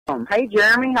Hey,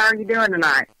 Jeremy, how are you doing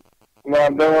tonight? Well,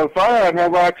 I'm doing fine. How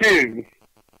about you?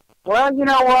 Well, you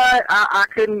know what? I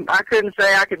couldn't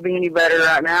say I could be any better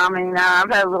right now. I mean, I've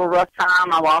had a little rough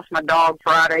time. I lost my dog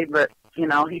Friday, but, you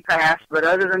know, he passed. But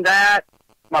other than that,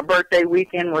 my birthday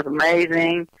weekend was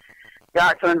amazing.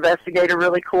 Got to investigate a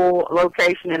really cool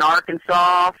location in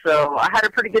Arkansas, so I had a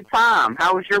pretty good time.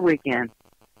 How was your weekend?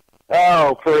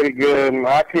 Oh, pretty good.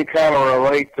 I can kind of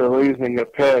relate to losing a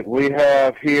pet. We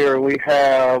have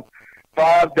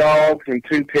 5 dogs and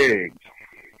 2 pigs.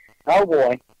 Oh,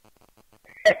 boy.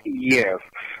 Yes.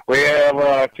 We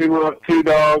have two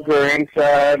dogs are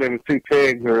inside and 2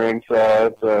 pigs are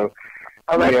inside. So,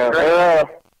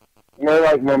 they're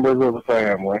like members of the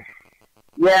family.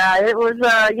 Yeah, it was,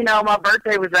 my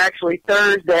birthday was actually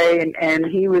Thursday, and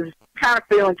he was kind of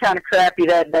feeling kind of crappy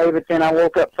that day, but then I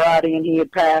woke up Friday and he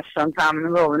had passed sometime in the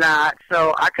middle of the night,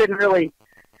 so I couldn't really,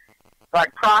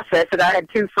 process it. I had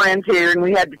 2 friends here, and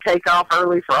we had to take off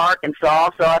early for Arkansas,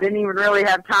 so I didn't even really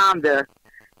have time to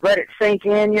let it sink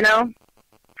in,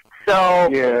 So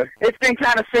yeah. It's been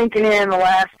kind of sinking in the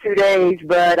last 2 days,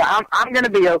 but I'm going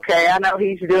to be okay. I know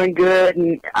he's doing good,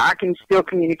 and I can still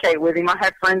communicate with him. I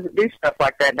have friends that do stuff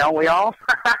like that, don't we all?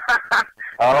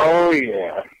 Oh,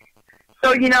 yeah.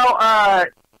 So,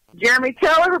 Jeremy,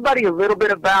 tell everybody a little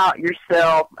bit about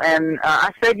yourself. And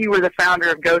I said you were the founder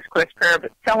of Ghost Quest Prayer,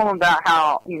 but tell them about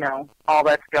how, all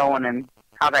that's going and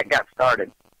how that got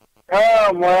started.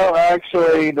 Well,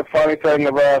 actually, the funny thing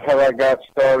about how I got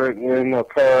started in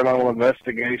paranormal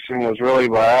investigation was really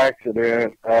by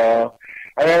accident. I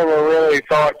never really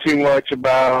thought too much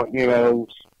about,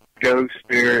 ghost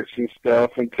spirits and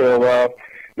stuff until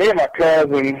me and my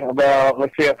cousin I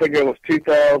think it was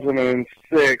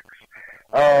 2006,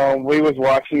 we was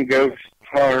watching Ghost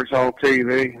Hunters on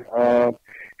TV.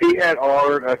 He had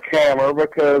ordered a camera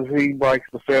because he likes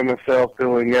to film himself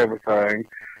doing everything.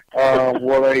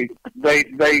 Well, they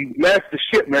messed the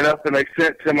shipment up and they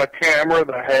sent him a camera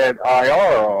that had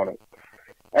IR on it.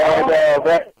 And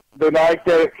the night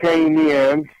that it came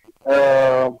in,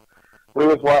 we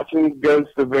was watching Ghost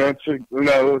Adventures.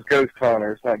 No, it was Ghost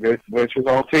Hunters, not Ghost Adventures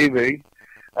on TV.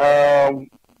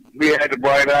 We had the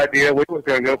bright idea we was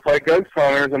going to go play Ghost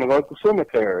Hunters in a local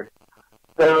cemetery.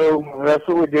 So that's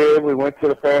what we did. We went to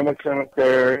the family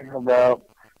cemetery about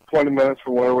 20 minutes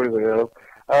from where we live.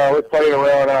 We played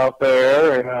around out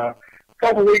there, and a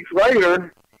couple weeks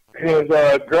later, his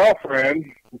girlfriend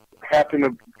happened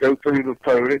to go through the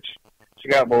footage. She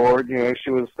got bored. She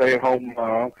was a stay-at-home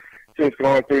mom. She was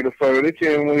going through the footage,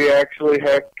 and we actually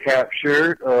had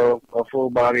captured a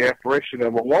full-body apparition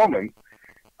of a woman.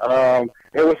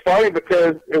 It was funny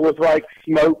because it was like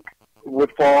smoke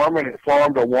would form, and it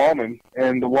formed a woman,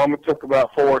 and the woman took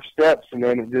about 4 steps, and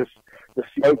then the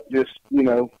smoke just,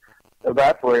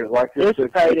 evaporated like this.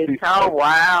 Oh,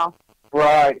 wow.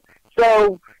 Right.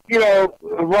 So,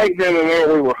 right then and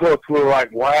there we were hooked. We were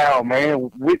like, wow,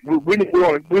 man, we want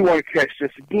to catch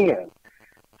this again.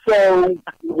 So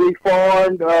we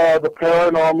formed the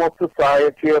Paranormal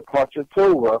Society of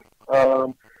Ponchatoula,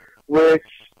 which,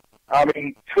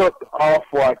 took off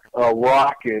like a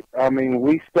rocket.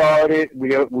 We started, we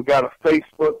got a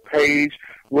Facebook page.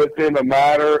 Within a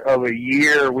matter of a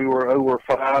year, we were over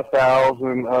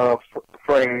 5,000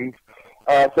 friends.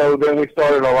 So then we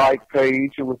started a like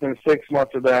page, and within 6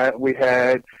 months of that, we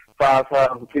had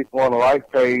 5,000 people on the like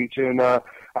page. And,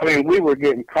 we were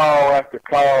getting call after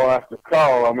call after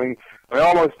call. We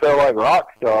almost felt like rock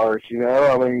stars,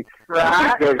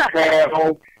 Right.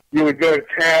 You would go to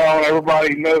town,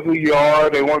 everybody know who you are,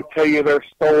 they want to tell you their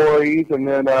stories, and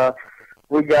then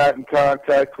we got in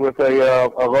contact with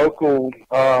a local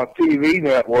TV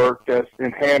network that's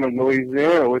in Hammond,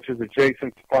 Louisiana, which is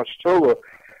adjacent to Ponchatoula,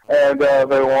 and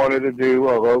they wanted to do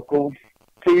a local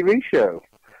TV show.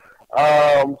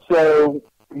 So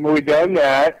we done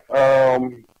that.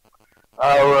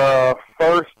 Our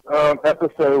first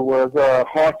episode was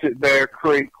Haunted Bear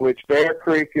Creek, which Bear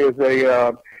Creek is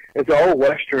it's an old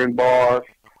Western bar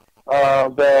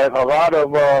that a lot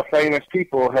of famous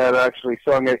people had actually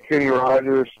sung at. Kenny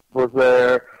Rogers was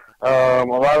there. A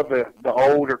lot of the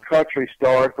older country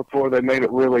stars, before they made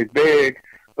it really big,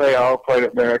 they all played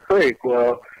at Bear Creek.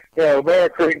 Well, Bear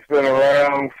Creek's been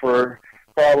around for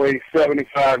probably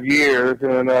 75 years,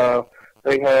 and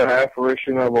they had an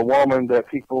apparition of a woman that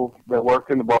people that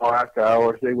worked in the bar after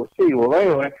hours, they would see. Well,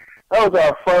 anyway, that was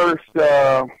our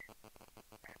first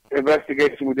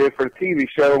investigation we did for the TV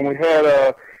show, and we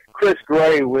had Chris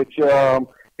Gray, which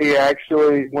he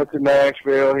actually went to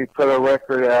Nashville. He put a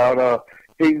record out.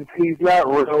 He's not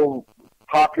real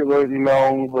popularly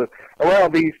known, but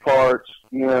around these parts,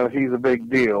 he's a big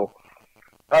deal.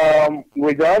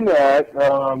 We done that.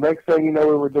 Next thing you know,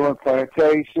 we were doing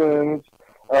plantations.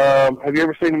 Have you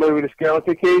ever seen the movie The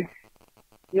Skeleton Key?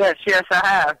 Yes, I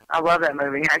have. I love that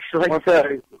movie, actually.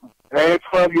 Okay. And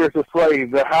 12 Years a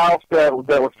Slave. The house that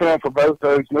was filmed for both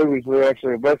those movies, we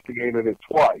actually investigated it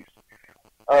twice.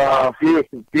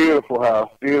 Beautiful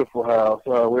house. We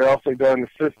also done the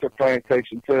sister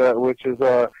plantation to that, which is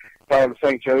called the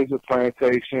St. Joseph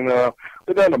Plantation.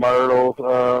 We done the Myrtles,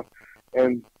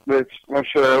 and which I'm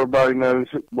sure everybody knows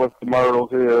what the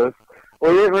Myrtles is. We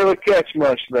didn't really catch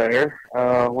much there.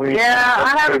 I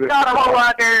haven't caught a whole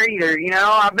lot there either. You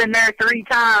know, I've been there 3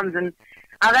 times, and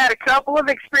I've had a couple of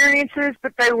experiences,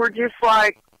 but they were just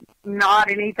like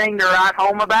not anything to write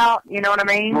home about. You know what I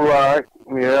mean? Right.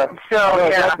 Yeah. So yeah.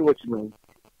 Exactly what you mean.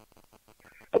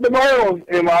 The Myrtles,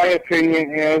 in my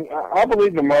opinion, is I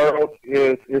believe the Myrtles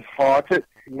is haunted.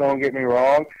 Don't get me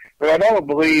wrong, but I don't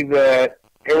believe that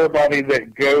everybody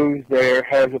that goes there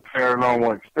has a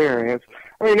paranormal experience.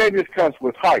 I mean, that just comes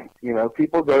with hype. You know,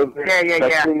 people go there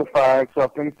expecting to find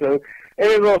something. So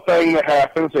any little thing that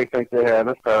happens, they think they had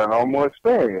a paranormal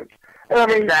experience. And I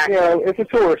mean, exactly. You know, it's a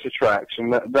tourist attraction.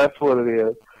 That's what it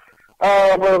is.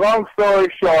 But long story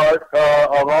short,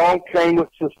 along came with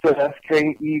success,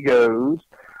 came egos.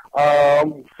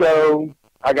 So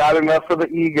I got enough of the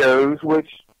egos, which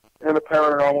in the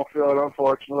paranormal field,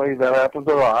 unfortunately, that happens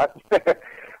a lot.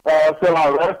 So I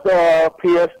left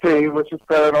PSP, which is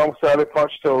Paranormal Society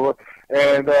Ponchatoula,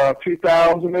 in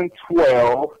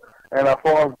 2012, and I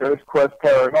formed Ghost Quest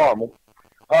Paranormal.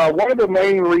 One of the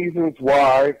main reasons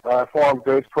why I formed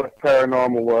Ghost Quest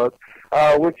Paranormal was,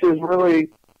 which is really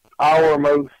our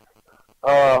most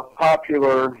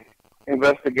popular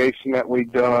investigation that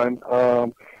we've done.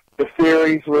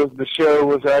 The show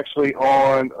was actually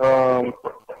on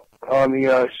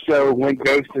the show When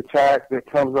Ghosts Attack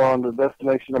that comes on the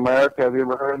Destination America. Have you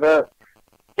ever heard of that?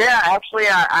 Yeah, actually,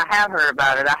 I have heard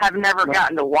about it. I have never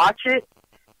gotten to watch it,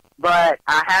 but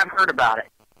I have heard about it.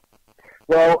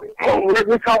 Well,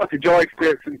 we call it the Joy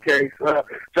Stinson case.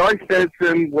 Joy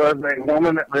Stinson was a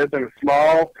woman that lived in a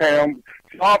small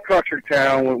country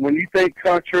town. When you think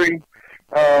country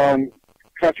town,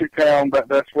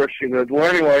 that's where she lived. Well,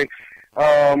 anyway,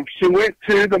 she went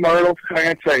to the Myrtles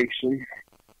Plantation.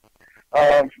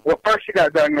 Well, first she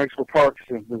got diagnosed with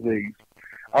Parkinson's disease.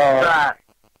 Right.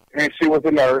 And she was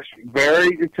a nurse,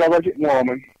 very intelligent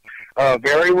woman,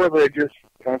 very religious,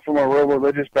 comes from a real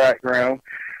religious background.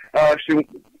 She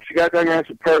got diagnosed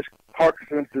with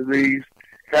Parkinson's disease,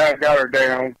 kind of got her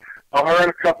down. Her and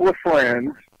a couple of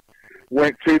friends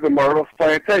went to the Myrtles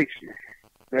Plantation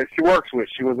that she works with.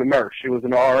 She was a nurse. She was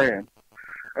an RN.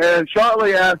 And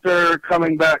shortly after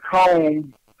coming back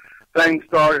home, things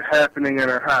started happening in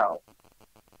her house.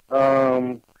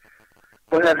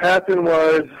 What had happened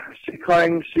was she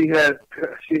claimed she had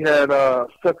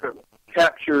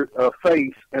captured a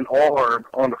face and orb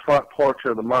on the front porch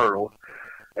of the Myrtles.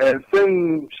 And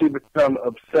soon she became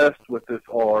obsessed with this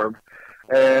orb.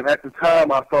 And at the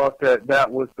time, I thought that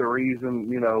was the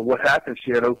reason, you know, what happened.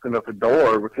 She had opened up a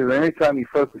door, because anytime you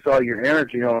focus all your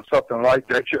energy on something like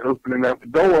that, you're opening up the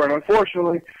door. And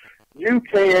unfortunately, you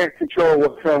can't control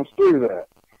what comes through that.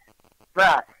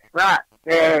 Right.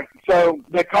 And so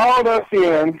they called us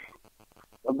in.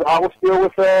 I was still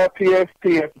with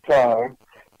PSP at the time.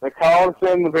 They called us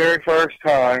in the very first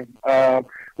time.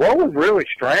 What was really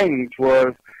strange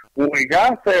was when we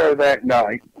got there that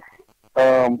night,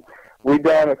 we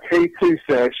done a K2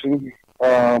 session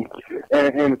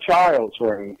in the child's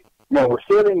room. Now, we're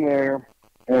sitting there,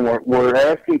 and we're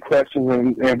asking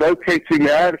questions, and both K2,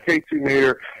 I had a K2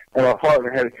 meter, and my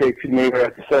partner had a K2 meter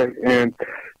at the same, and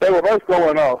they were both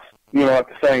going off, you know, at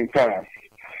the same time.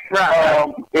 Right.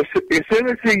 As soon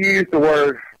as he used the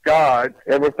word God,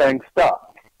 everything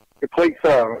stopped. Complete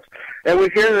silence. And we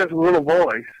hear this little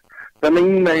voice. The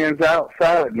mean man's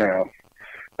outside now.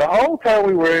 The whole time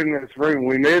we were in this room,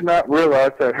 we did not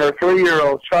realize that her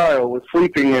 3-year-old child was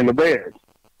sleeping in the bed.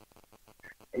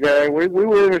 Okay, we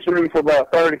were in this room for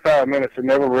about 35 minutes and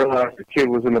never realized the kid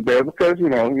was in the bed because, you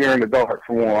know, you're in the dark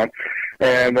for one.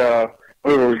 And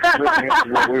we were looking into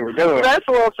what we were doing. That's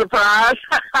a little surprise.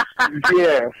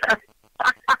 Yeah.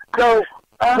 So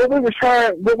what we were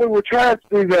trying to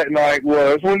do that night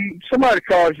was, when somebody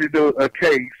calls you to do a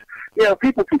case, you know,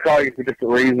 people can call you for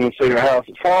different reasons. So your house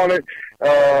is haunted.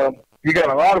 You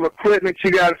got a lot of equipment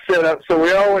you got to set up. So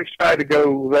we always try to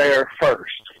go there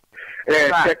first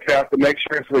and check it out to make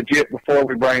sure it's legit before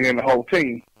we bring in the whole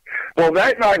team. Well,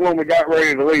 that night when we got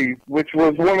ready to leave, which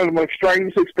was one of the most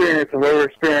strangest experiences I've ever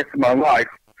experienced in my life,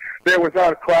 there was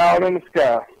not a cloud in the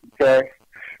sky, okay?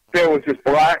 There was this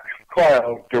black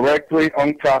cloud directly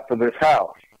on top of this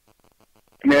house.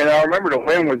 And I remember the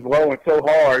wind was blowing so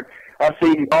hard, I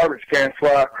seen garbage cans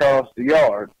fly across the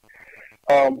yard.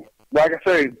 Like I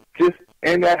say, just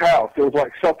in that house, it was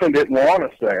like something didn't want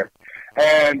us there.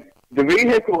 And the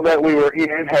vehicle that we were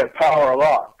in had power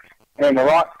locks, and the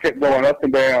locks kept going up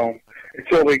and down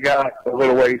until we got a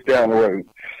little ways down the road.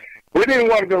 We didn't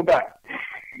want to go back,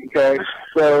 okay?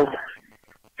 So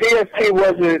PST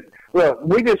wasn't, look,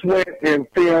 we just went and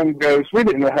filmed ghosts. We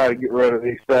didn't know how to get rid of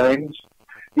these things,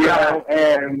 you know,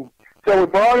 and so we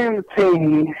brought in the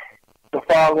team the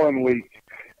following week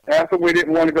after we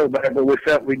didn't want to go back, but we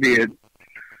felt we did.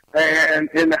 And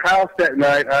in the house that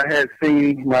night, I had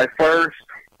seen my first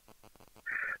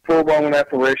full-blown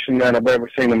apparition that I've ever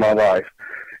seen in my life.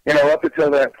 You know, up until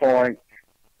that point,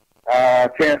 I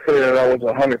can't say that I was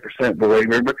a 100%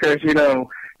 believer because, you know,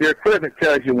 your equipment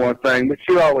tells you one thing, but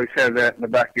you always have that in the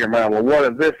back of your mind. Well, what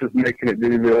if this is making it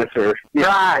do this? Or,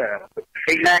 right.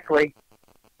 Exactly.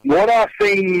 What I've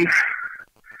seen,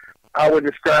 I would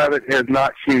describe it as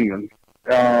not human.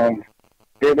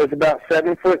 It was about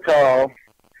 7 foot tall.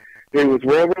 He was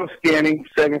real skinny,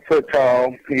 7 foot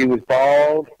tall. He was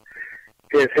bald.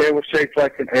 His head was shaped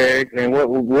like an egg, and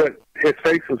what his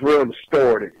face was real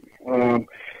distorted.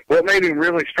 What made him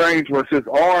really strange was his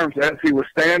arms, as he was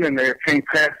standing there, came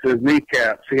past his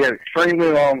kneecaps. He had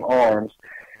extremely long arms,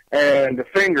 and the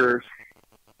fingers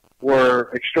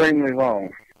were extremely long.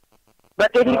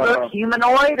 But did he look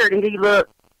humanoid, or did he look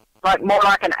like more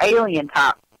like an alien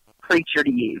type creature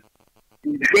to you?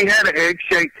 He had an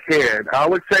egg-shaped head. I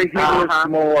would say he was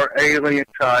more alien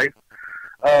type.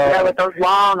 Yeah, with those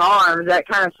long arms, that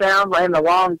kind of sounds like, and the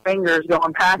long fingers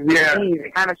going past the knees,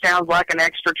 it kind of sounds like an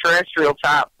extraterrestrial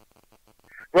type.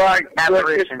 Right.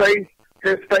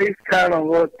 His face kind of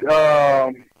looked,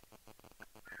 now,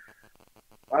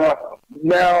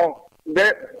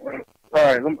 that,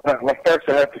 all right, first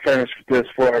I have to finish this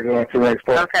before I go into the next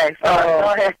part. Okay,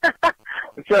 go ahead.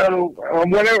 So,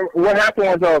 what happened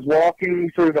was I was walking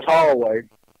through the hallway,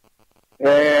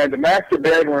 and the master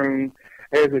bedroom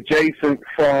is adjacent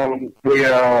from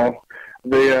the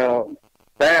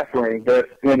bathroom that's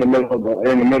in the middle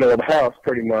of the house,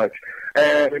 pretty much.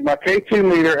 And my K2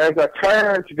 meter, as I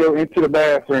turned to go into the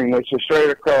bathroom, which is straight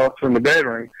across from the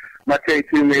bedroom, my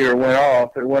K2 meter went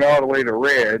off. It went all the way to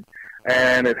red,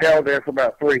 and it held there for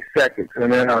about 3 seconds.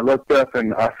 And then I looked up,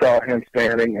 and I saw him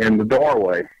standing in the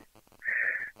doorway.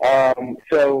 And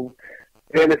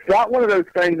it's not one of those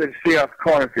things that you see off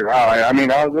the corner of your eye. I mean,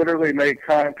 I literally made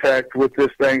contact with this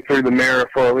thing through the mirror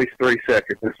for at least 3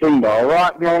 seconds. It seemed a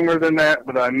lot longer than that,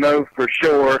 but I know for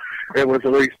sure it was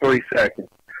at least 3 seconds.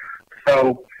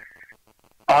 So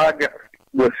I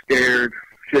was scared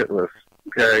shitless,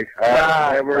 okay?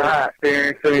 I never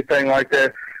experienced anything like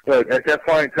that. Look, at that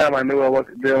point in time, I knew I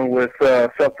wasn't dealing with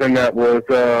something that was,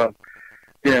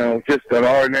 you know, just an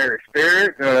ordinary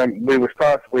spirit. We was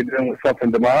possibly dealing with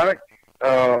something demonic.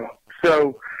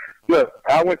 So, look,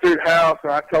 I went through the house,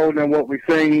 and I told them what we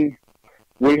seen.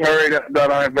 We hurried up,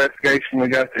 done our investigation, we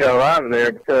got the hell out of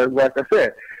there because, like I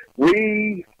said,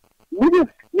 we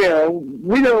just, you know,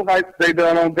 we know like they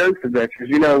done on Ghost Adventures.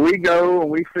 You know, we go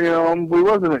and we film. We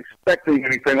wasn't expecting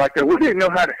anything like that. We didn't know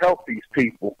how to help these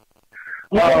people.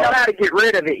 You didn't know how to get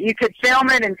rid of it. You could film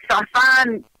it and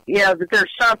find, you know, that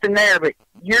there's something there, but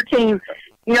your team,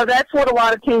 you know, that's what a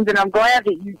lot of teams, and I'm glad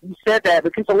that you said that,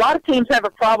 because a lot of teams have a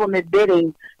problem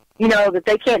admitting, you know, that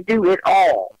they can't do it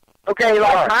all. Okay,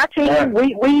 like my team,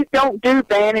 we don't do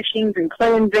banishings and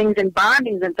cleansings and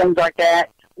bindings and things like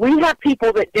that. We have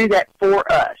people that do that for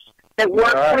us, that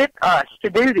work with us to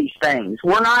do these things.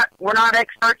 We're not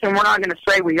experts, and we're not going to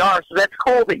say we are, so that's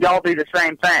cool that y'all do the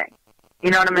same thing. You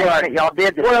know what I mean? That y'all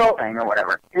did the same thing or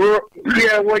whatever. Well,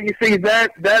 yeah, well, you see,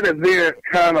 that event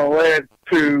kind of led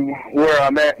to where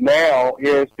I'm at now,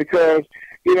 is because,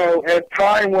 you know, as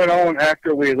time went on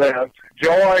after we left,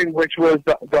 Joy, which was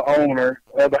the owner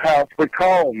of the house, would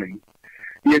call me,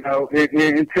 you know,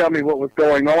 and tell me what was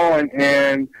going on.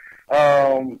 And,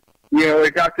 you know,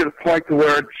 it got to the point to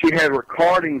where she had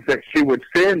recordings that she would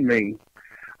send me.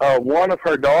 One of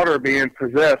her daughter being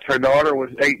possessed. Her daughter was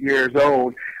 8 years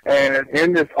old, and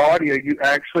in this audio, you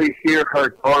actually hear her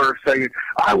daughter saying,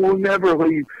 "I will never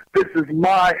leave. This is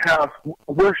my house.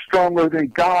 We're stronger than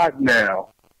God now."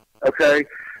 Okay?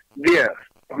 Yes.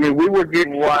 I mean, we were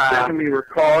getting sending me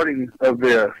recordings of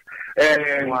this,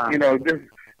 and you know,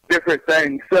 different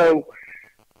things. So,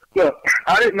 look,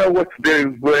 I didn't know what to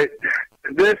do, but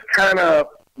this kind of,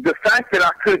 the fact that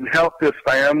I couldn't help this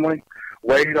family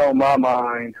weighed on my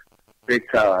mind big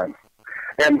time.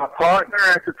 And my partner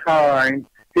at the time,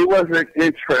 he wasn't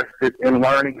interested in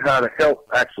learning how to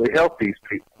actually help these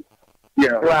people.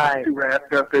 right. Too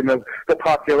wrapped up in the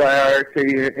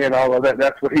popularity and all of that.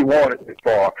 That's what he wanted it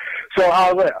for. So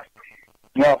I left.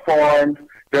 I formed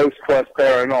Ghost Quest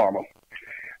Paranormal.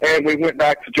 And we went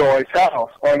back to Joy's house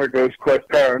under Ghost Quest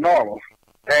Paranormal.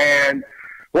 And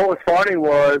what was funny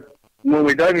was, when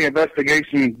we done the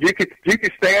investigation, you could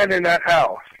stand in that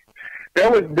house.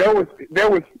 There were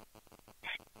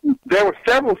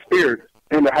several spirits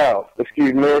in the house.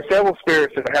 Excuse me. There were several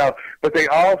spirits in the house, but they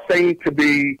all seemed to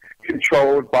be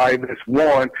controlled by this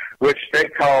one, which they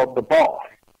called the boss.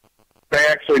 They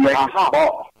actually made it the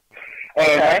boss,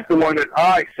 and that's the one that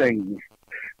I seen.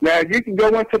 Now you can go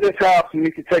into this house and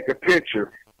you can take a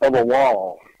picture of a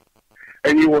wall,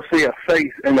 and you will see a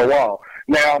face in the wall.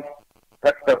 Now,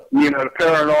 that's the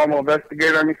paranormal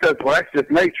investigator. I mean, says, well, that's just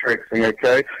matrixing,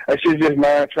 okay? That's just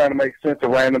mind trying to make sense of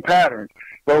random patterns.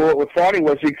 But what was funny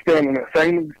was you could stand in the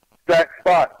same exact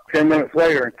spot 10 minutes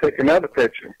later and take another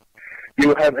picture. You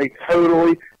would have a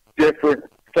totally different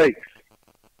face.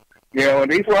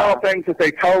 And these were all things that they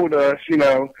told us,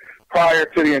 prior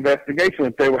to the investigation,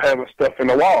 that they were having stuff in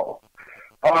the wall.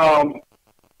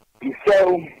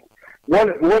 So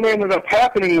what ended up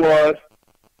happening was,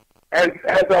 as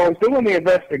I was doing the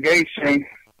investigation,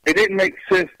 it didn't make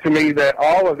sense to me that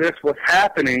all of this was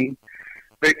happening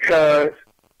because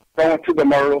going to the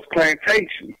Myrtle's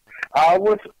plantation. I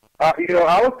was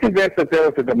convinced that there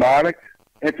was a demonic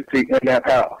entity in that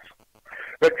house,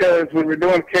 because we were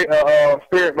doing a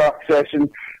spirit box session,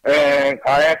 and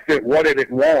I asked it, what did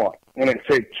it want? And it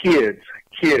said, kids,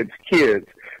 kids, kids.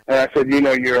 And I said,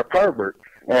 you're a pervert.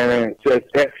 And it said,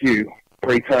 F you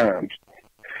 3 times.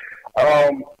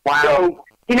 Wow. So,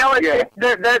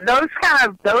 those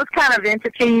kind of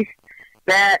entities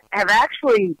that have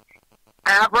actually,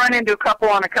 I've run into a couple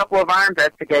of our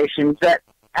investigations that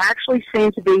actually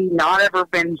seem to be not ever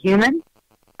been human,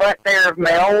 but they're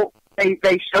male.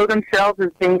 They show themselves as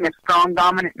being a strong,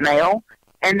 dominant male,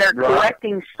 and they're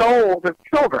collecting souls of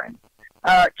children,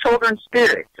 children's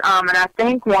spirits. And I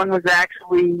think one was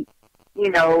actually,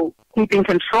 keeping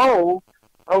control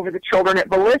over the children at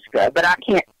Balliska, but I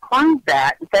can't prove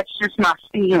that. That's just my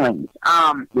feelings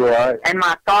and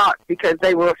my thoughts, because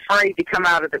they were afraid to come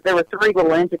out of it. There were 3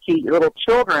 little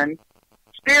children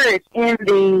spirits in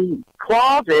the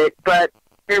closet, but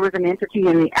there was an entity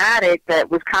in the attic that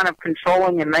was kind of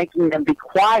controlling and making them be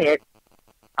quiet.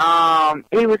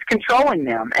 He was controlling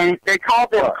them, and they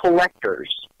called them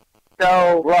collectors.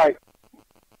 So,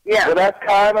 yeah. Well, that's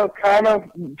kind of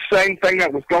same thing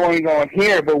that was going on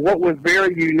here. But what was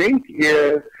very unique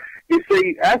is, you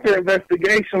see, after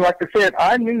investigation, like I said,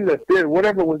 I knew that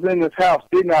whatever was in this house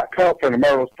did not come from the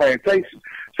Myrtle's plantation.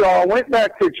 So I went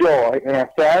back to Joy, and I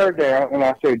sat her down, and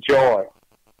I said, Joy,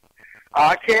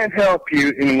 I can't help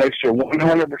you unless you're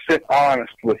 100%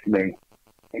 honest with me,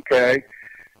 okay?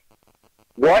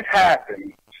 What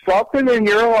happened? Something in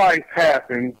your life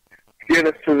happened to get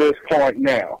us to this point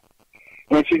now.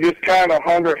 And she just kind of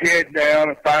hung her head down,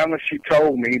 and finally she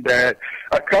told me that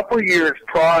a couple of years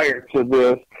prior to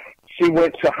this, she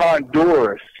went to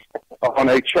Honduras on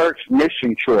a church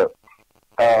mission trip.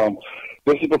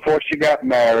 This is before she got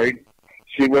married.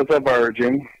 She was a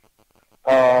virgin.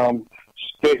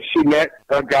 She met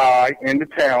a guy in the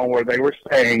town where they were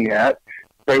staying at.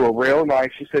 They were real nice.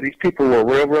 She said these people were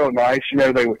real, real nice.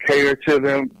 They would cater to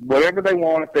them. Whatever they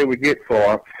wanted, they would get for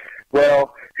them.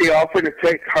 Well, he offered to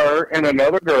take her and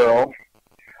another girl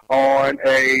on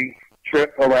a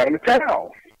trip around the town.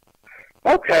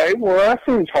 Okay, well, that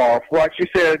seems hard. Like she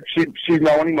said, she's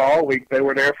known him all week. They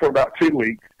were there for about 2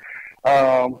 weeks.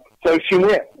 So she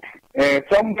went. And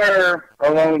somewhere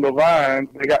along the line,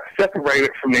 they got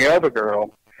separated from the other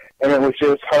girl, and it was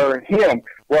just her and him.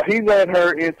 Well, he led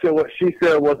her into what she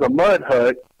said was a mud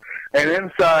hut, and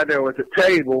inside there was a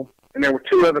table, and there were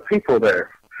 2 other people there.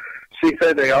 She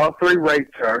said they all 3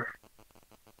 raped her,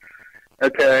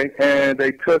 okay, and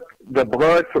they took the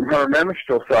blood from her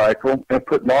menstrual cycle and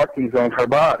put markings on her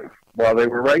body while they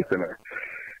were raping her.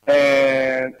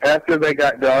 And after they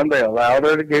got done, they allowed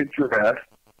her to get dressed,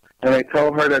 and they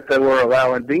told her that they were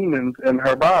allowing demons in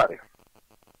her body.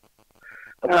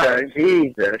 Okay. Oh,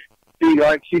 Jesus.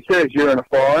 Like she says, you're in a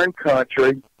foreign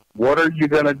country. What are you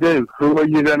going to do? Who are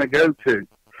you going to go to?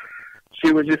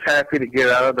 She was just happy to get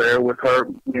out of there with her,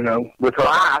 with her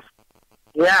life.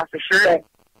 Yeah, for sure.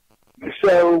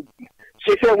 So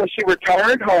she said when she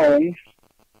returned home,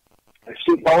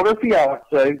 she told her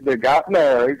fiance, they got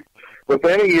married.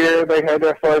 Within a year, they had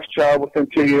their first child. Within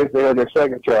 2 years, they had their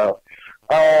second child.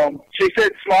 She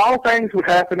said small things would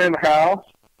happen in the house,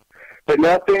 but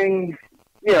nothing,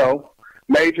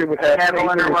 major would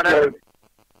happen.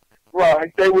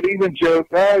 Right. They would even joke,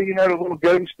 oh, you know, the little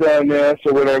ghost done this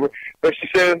or whatever. But she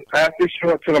says after she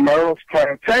went to the Myrtle's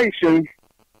plantation,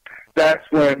 that's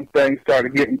when things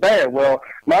started getting bad. Well,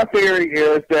 my theory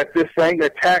is that this thing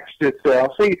attached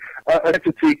itself. See, an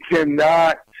entity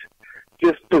cannot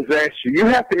just possess you. You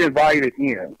have to invite it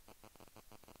in.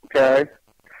 Okay?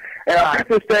 And I think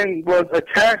this thing was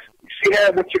attached. She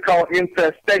had what you call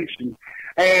infestation.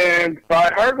 And by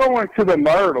her going to the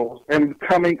Myrtles and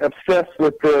becoming obsessed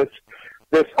with this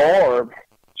orb,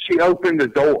 she opened the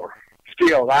door.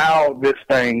 She allowed this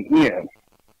thing in.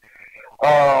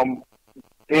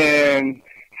 And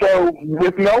so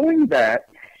with knowing that,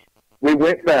 we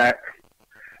went back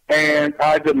and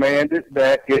I demanded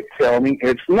that it tell me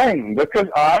its name, because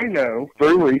I know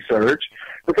through research,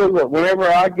 because look, whenever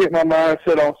I get my mind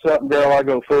set on something, girl, I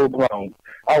go full blown.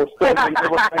 I was studying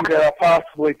everything that I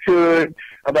possibly could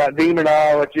about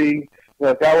demonology.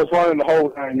 Look, I was running the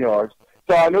whole 9 yards.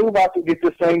 So I knew if I could get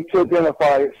this thing to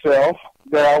identify itself,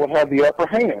 that I would have the upper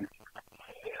hand.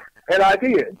 And I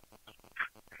did.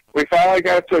 We finally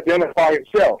got it to identify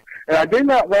itself. And I did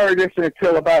not learn this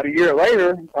until about a year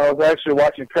later. I was actually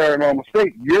watching Paranormal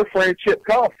Society. Your friend Chip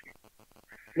Coffey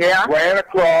ran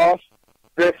across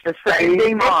the same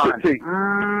demon.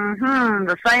 Mm-hmm.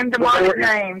 The same demonic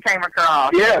name came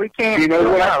across. Yeah. We can't. You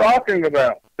know what I'm talking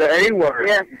about? The A word.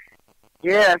 Yes.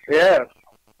 Yes. Yes.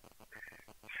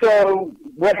 So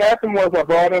what happened was I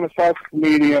brought in a psychic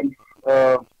medium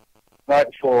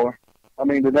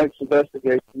the next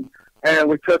investigation, and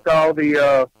we took all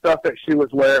the stuff that she was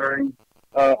wearing,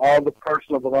 all the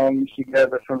personal belongings she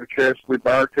gathered from the church. We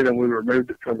burnt it and we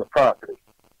removed it from the property.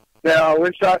 Now, I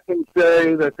wish I could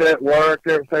say that worked,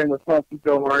 everything was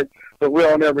hunky-dory, but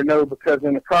we'll never know, because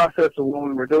in the process of when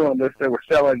we were doing this, they were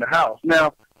selling the house.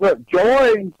 Now, look,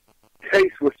 Joy's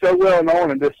case was so well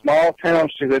known in this small town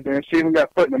she lived in. She even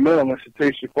got put in the mental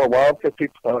institution for a while because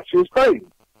people thought she was crazy.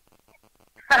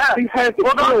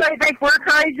 Well, don't they think we're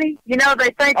crazy? You know, they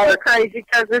think we're crazy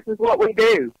because this is what we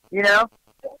do, you know?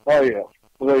 Oh, yeah.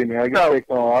 Believe me, I get picked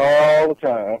on all the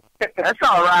time. That's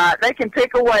all right. They can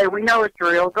pick away. We know it's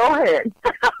real. Go ahead.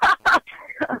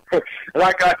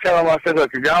 Like I tell them, I said, look,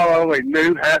 if y'all only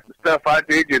knew half the stuff I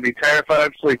did, you'd be terrified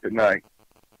of sleep at night.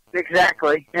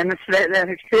 Exactly. And the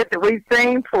shit that we've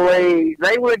seen, please,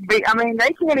 they would be, I mean, they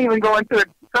can't even go into it.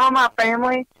 Some of my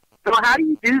family, so how do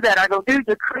you do that? I go, dude,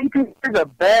 the creepier the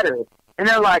better. And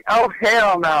they're like, oh,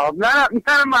 hell no. None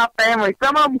of my family.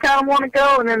 Some of them kind of want to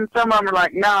go, and then some of them are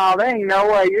like, no, there ain't no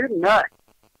way. You're nuts.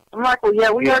 I'm like, well, yeah,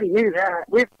 we already knew that.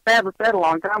 We established that a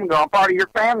long time ago. I'm part of your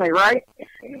family, right?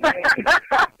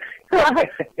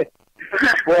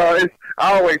 Well,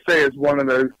 I always say it's one of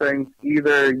those things.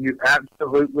 Either you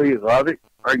absolutely love it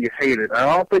or you hate it. I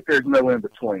don't think there's no in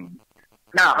between.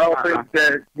 No. I don't think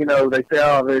that, you know, they say,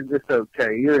 oh, they're just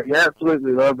okay. You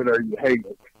absolutely love it or you hate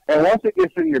it. And once it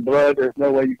gets in your blood, there's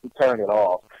no way you can turn it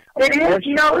off. It is,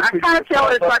 you know, I kind of tell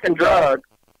it's like a drug.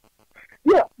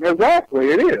 Yeah, exactly,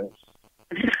 it is.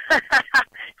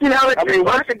 You know, it's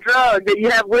like a drug that you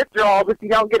have withdrawals if you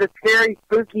don't get a scary,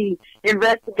 spooky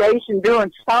investigation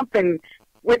doing something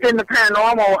within the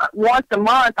paranormal once a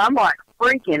month. I'm like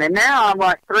freaking, and now I'm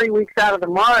like 3 weeks out of the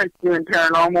month doing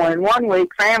paranormal, and 1 week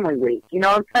family week. You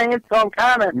know what I'm saying? So I'm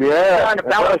kind of trying to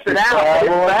balance it out. But it's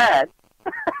bad.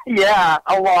 Yeah,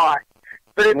 a lot.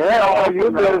 But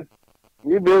it's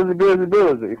you're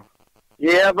busy.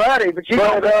 Yeah, buddy. But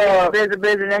you're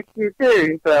busy next to you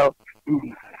too. So.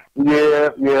 Yeah,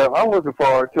 I'm looking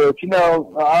forward to it. You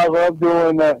know, I love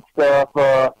doing that stuff,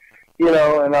 you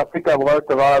know, and I think I've learned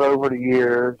a lot over the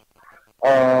years.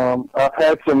 I've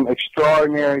had some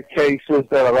extraordinary cases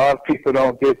that a lot of people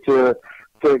don't get to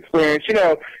experience. You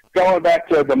know, going back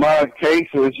to demonic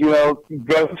cases, you know,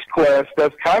 Ghost Quest,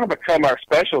 that's kind of become our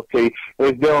specialty,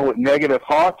 is dealing with negative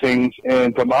hauntings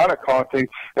and demonic hauntings,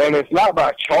 and it's not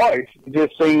by choice. It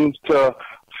just seems to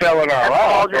fell in our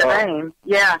lives. That's your name.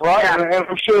 Yeah. Right, yeah. And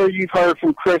I'm sure you've heard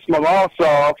from Chris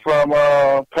Malonsaw from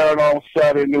Paranormal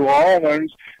Society in New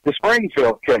Orleans, the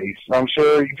Springfield case. I'm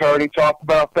sure you've heard him talk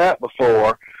about that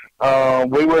before.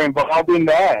 We were involved in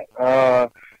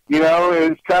that. You know,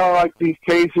 it's kind of like these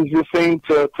cases just seem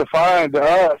to find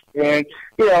us. And,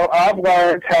 you know, I've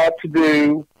learned how to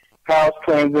do house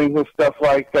cleansings and stuff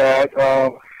like that.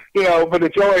 You know, but the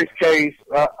Joy's case,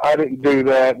 I didn't do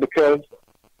that because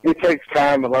it takes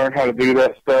time to learn how to do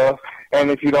that stuff.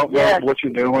 And if you don't know what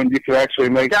you're doing, you can actually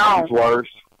make things worse.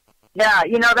 Yeah,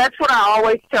 you know, that's what I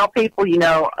always tell people, you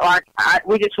know. Like,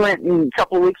 we just went a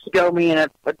couple of weeks ago, me and a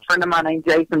friend of mine named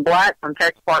Jason Black from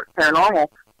Texas Park Paranormal.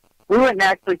 We went and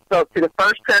actually spoke to the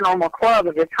first paranormal club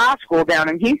of his high school down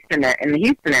in Houston, in the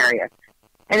Houston area.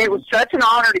 And it was such an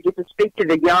honor to get to speak to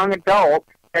the young adults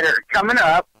that are coming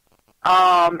up.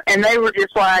 And they were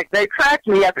just like, they cracked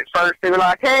me up at first. They were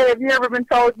like, hey, have you ever been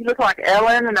told you look like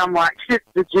Ellen? And I'm like, she's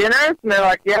DeGeneres? And they're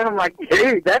like, yeah. And I'm like,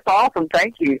 dude, that's awesome.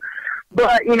 Thank you.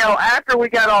 But, you know, after we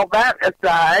got all that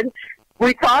aside,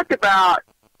 we talked about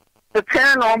the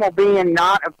paranormal being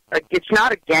it's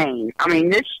not a game. I mean,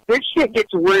 this shit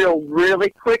gets real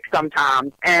really quick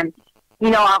sometimes. And, you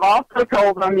know, I've also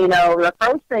told them, you know, the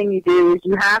first thing you do is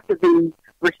you have to be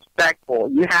respectful.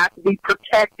 You have to be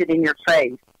protected in your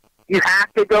faith. You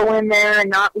have to go in there and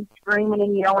not be screaming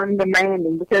and yelling and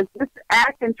demanding, because just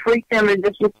act and treat them as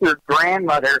if it's your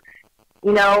grandmother.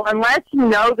 You know, unless you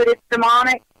know that it's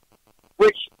demonic,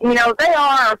 which, you know, they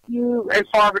are a few and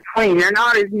far between. They're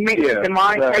not as many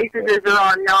demonic cases as there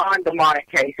are non-demonic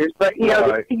cases. But, you know,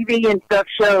 the TV and stuff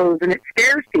shows, and it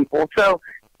scares people. So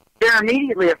they're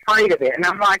immediately afraid of it. And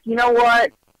I'm like, you know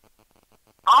what?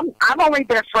 I've only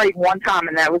been afraid one time,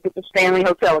 and that was at the Stanley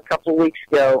Hotel a couple of weeks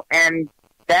ago. And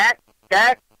that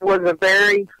was a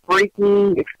very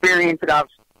freaky experience that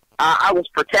I was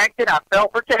protected. I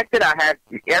felt protected. I had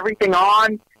everything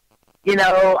on. You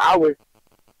know,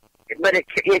 but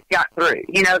it got through.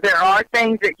 You know, there are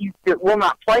things that will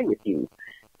not play with you.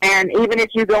 And even if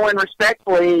you go in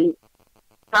respectfully,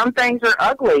 some things are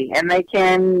ugly and they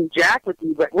can jack with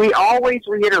you. But we always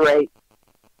reiterate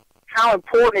how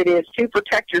important it is to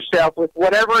protect yourself with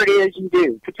whatever it is you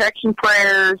do. Protection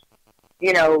prayers,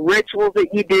 you know, rituals that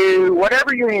you do,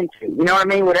 whatever you're into. You know what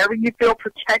I mean? Whatever you feel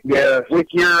protected with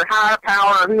your higher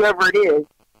power or whoever it is,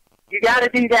 you got to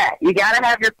do that. You got to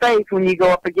have your faith when you go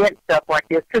up against stuff like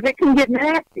this, because it can get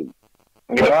nasty.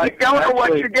 And if you don't know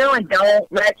what you're doing, don't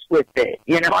mess with it.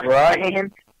 You know what I'm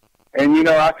saying? And, you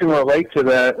know, I can relate to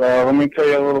that. Let me tell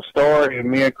you a little story.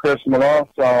 Me and Chris Malone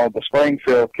saw the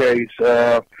Springfield case.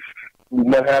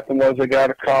 What happened was they got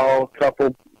a call,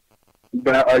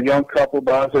 a young couple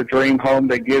buys their dream home.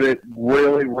 They get it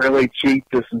really, really cheap.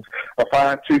 This is a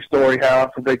fine 2-story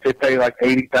house. They pay like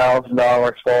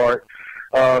 $80,000 for it.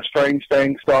 Strange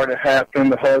things started happening.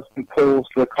 The husband pulls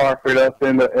the carpet up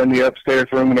in the upstairs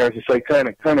room, and there's a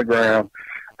satanic pentagram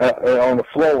on the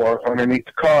floor underneath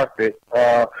the carpet.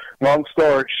 Long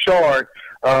story short,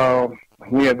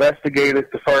 we investigated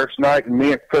the first night, and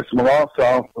me and Chris Malone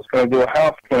was going to do a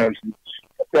house cleansing.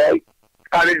 Okay,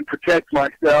 I didn't protect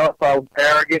myself. I was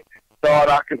arrogant.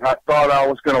 I thought I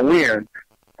was going to win.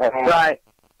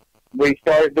 We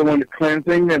started doing the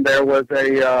cleansing, and there was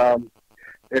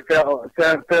it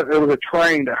was a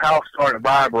train. The house started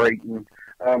vibrating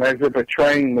as if a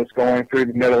train was going through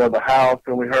the middle of the house,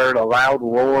 and we heard a loud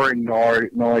roaring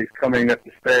noise coming up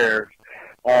the stairs.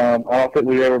 I don't think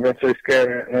we've ever been so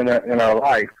scared in our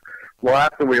life. Well,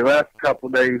 after we left a couple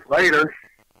of days later,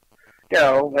 you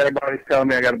know, everybody's telling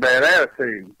me I got a bad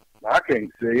attitude. I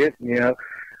can't see it, you know.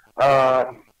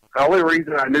 The only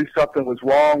reason I knew something was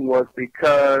wrong was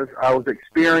because I was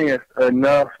experienced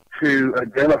enough to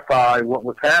identify what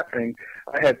was happening.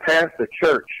 I had passed a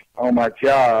church on my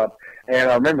job, and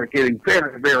I remember getting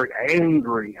very, very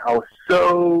angry. I was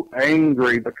so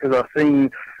angry because I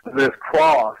seen this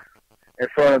cross in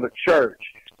front of the church,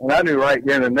 and I knew right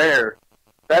then and there,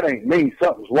 that ain't me,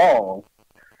 something's wrong.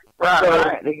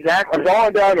 Right, exactly. I'm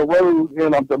going down the road,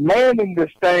 and I'm demanding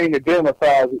this thing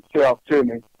identifies itself to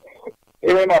me.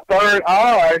 And in my third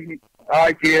eye,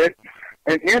 I get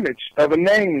an image of a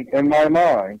name in my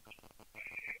mind.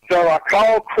 So I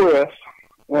call Chris,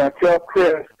 and I tell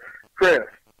Chris,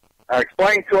 I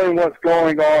explained to him what's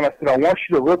going on. I said, I want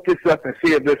you to look this up and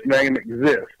see if this name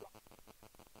exists.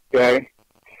 Okay?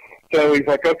 So he's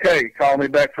like, okay. Call me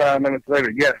back 5 minutes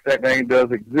later. Yes, that name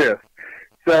does exist.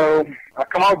 So I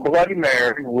called Bloody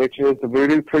Mary, which is the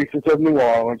voodoo priestess of New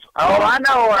Orleans. Oh, I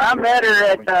know her.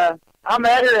 I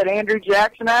met her at Andrew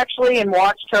Jackson, actually, and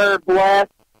watched her bless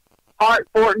Hart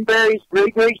Fortenberry's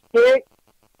gree-gree stick.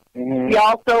 Mm-hmm. She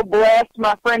also blessed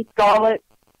my friend Scarlett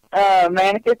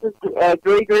Manicus's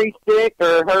gree-gree stick,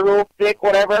 or her little stick,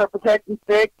 whatever, her protection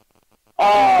stick.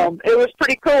 It was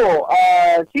pretty cool.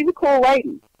 She's a cool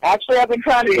lady. Actually, I've been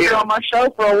trying to get her on my show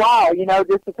for a while, you know,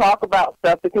 just to talk about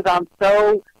stuff, because I'm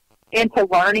so into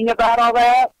learning about all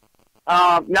that.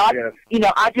 You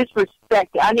know, I just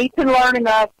respect it. I need to learn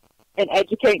enough and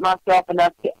educate myself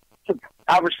enough to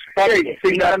I respect it.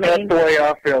 See, you know what I mean? That's the way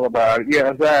I feel about it.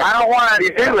 Yeah, exactly. I don't want to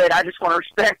do it. I just want to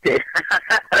respect it.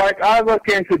 Like, I look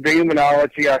into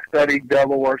demonology. I study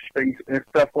devil worshiping and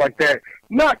stuff like that.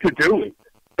 Not to do it,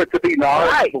 but to be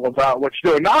knowledgeable about what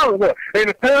you're doing. Look, in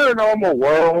the paranormal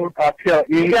world, I tell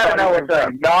you, gotta know what's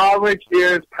up. Knowledge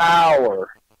is power.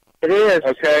 It is.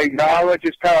 Okay, knowledge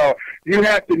is power. You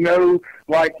have to know,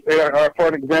 like, or for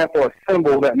an example, a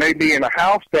symbol that may be in a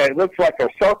house that looks like a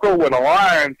circle with a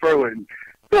line through it.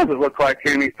 Doesn't look like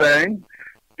anything.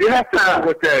 You have to know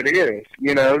what that is.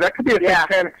 You know, that could be a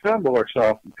satanic symbol or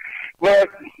something. But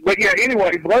yeah,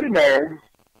 anyway, Bloody Mary,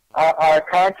 I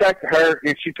contacted her,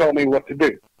 and she told me what to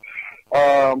do.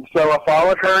 So I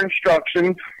followed her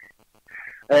instructions,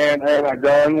 and I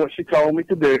done what she told me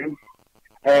to do.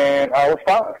 And I was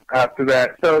fine after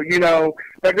that. So, you know,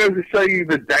 that goes to show you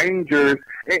the dangers.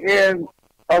 And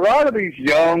a lot of these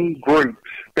young groups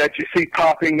that you see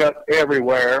popping up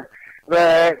everywhere,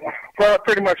 that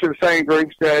pretty much are the same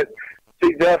groups that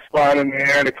see dust flying in the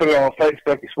air and they put it on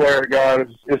Facebook and swear to God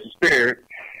it's a spirit.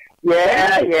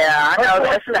 Yeah, I know,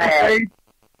 that's sad.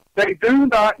 They do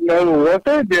not know what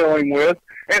they're dealing with,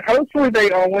 and hopefully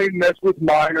they only mess with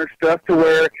minor stuff to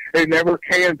where it never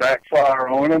can backfire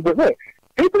on them. But look,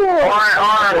 people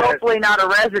are hopefully not a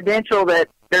residential that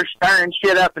they're stirring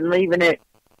shit up and leaving it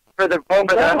for the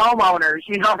homeowners.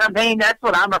 You know what I mean? That's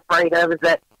what I'm afraid of, is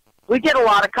that we get a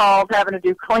lot of calls having to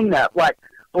do cleanup. Like,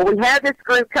 well, we had this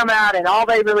group come out, and all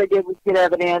they really did was get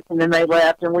evidence, and then they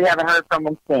left, and we haven't heard from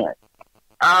them since.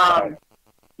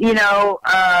 You know,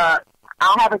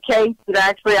 I'll have a case that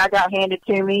actually I got handed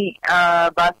to me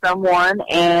by someone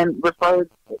and referred.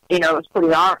 You know, it was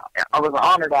pretty I was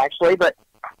honored, actually, but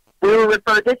we were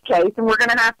referred this case, and we're going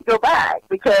to have to go back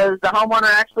because the homeowner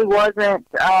actually wasn't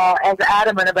as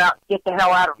adamant about get the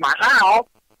hell out of my house,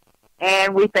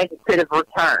 and we think it could have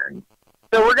returned.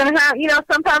 So we're going to have, you know,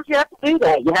 sometimes you have to do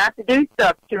that. You have to do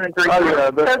stuff 2 and 3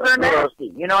 times because they're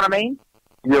nasty. You know what I mean?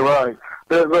 You're right.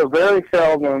 Very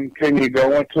seldom can you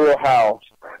go into a house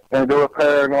and do a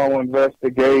paranormal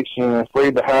investigation and free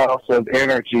the house of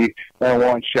energy in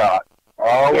one shot. I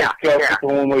always tell people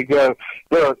when we go,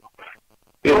 look,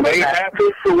 it may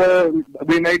happen to where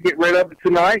we may get rid of it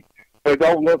tonight, but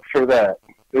don't look for that.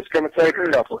 It's going to take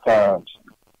a couple times.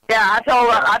 Yeah,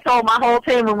 I told my whole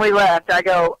team when we left, I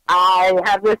go, I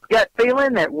have this gut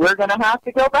feeling that we're going to have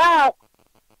to go back.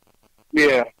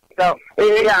 Yeah. So,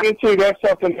 too, that's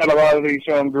something that a lot of these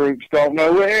young groups don't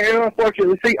know. And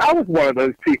unfortunately, see, I was one of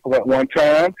those people at one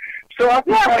time, so I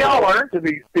can talk to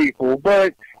these people.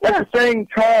 But at the same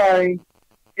time,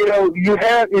 you know,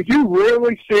 if you're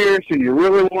really serious and you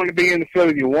really want to be in the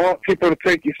field, you want people to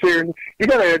take you serious, you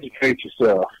got to educate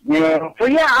yourself, you know? Well,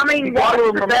 yeah, I mean, watch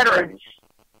the veterans.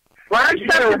 Learn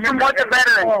something from what the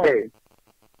veterans do.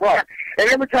 Right. And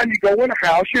every time you go in a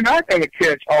house, you're not going to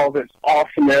catch all this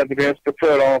awesome evidence to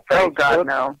put on Facebook. Oh, God,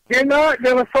 no. You're not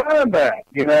going to find that,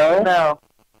 you know?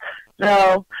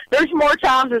 No. There's more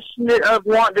times of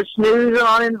wanting to snooze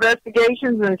on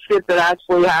investigations and shit that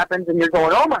actually happens, and you're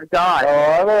going, oh, my God. Oh,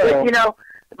 I know. But, you know,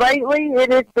 lately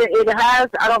it has,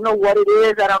 I don't know what it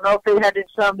is. I don't know if it had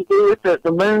something to do with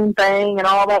the moon thing and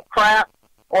all that crap,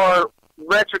 or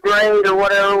retrograde or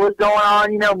whatever was going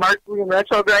on, you know, Mercury in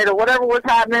retrograde or whatever was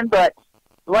happening, but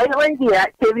lately the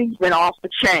activity's been off the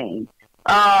chain.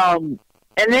 And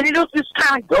then it'll just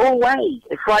kind of go away.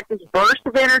 It's like this burst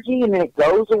of energy and then it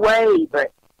goes away,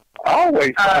 but I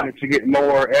always find that you get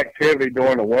more activity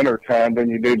during the winter time than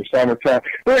you do the summertime.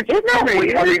 Which,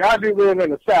 weird? I mean, I do live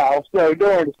in the South, so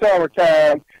during the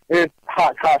summertime, it's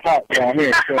hot down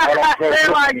here. So they're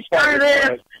like, screw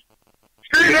this.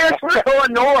 We're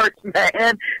going north,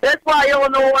 man. That's why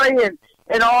Illinois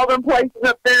and all them places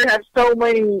up there have so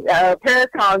many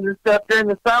paracons and stuff during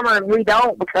the summer, and we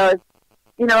don't because,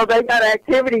 you know, they got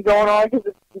activity going on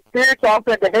because the spirits all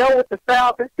said, to hell with the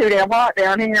South. It's too damn hot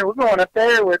down here. We're going up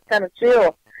there where it's kind of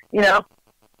chill, you know.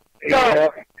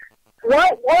 So,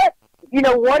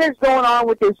 what is going on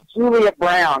with this Julia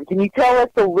Brown? Can you tell us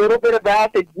a little bit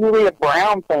about the Julia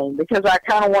Brown thing? Because I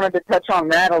kind of wanted to touch on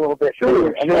that a little bit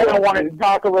too. And then I wanted to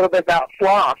talk a little bit about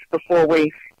sloth before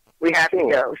we have to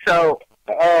go. So,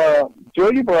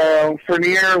 Julia Brown,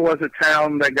 Fernier was a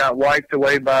town that got wiped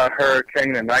away by a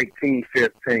hurricane in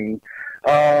 1915.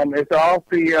 It's off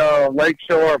the lake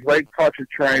shore of Lake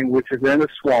Pontchartrain, which is in the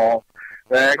swamp.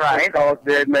 They actually call it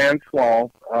Dead Man's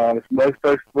Swamp. It's supposed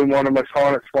to be one of the most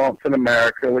haunted swamps in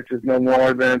America, which is no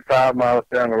more than 5 miles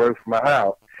down the road from my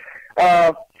house.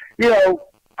 You know,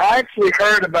 I actually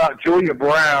heard about Julia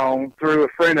Brown through a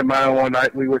friend of mine one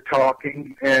night. We were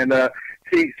talking, and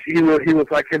he was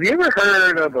like, have you ever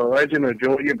heard of the legend of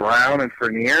Julia Brown and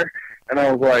Fernier? And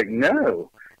I was like,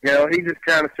 no. You know, he just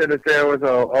kind of said that there was an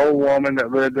old woman that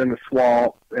lived in the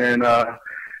swamp, and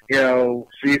you know,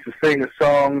 she used to sing a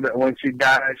song that when she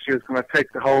died, she was going to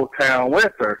take the whole town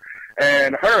with her.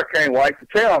 And a hurricane wiped the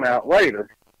town out later.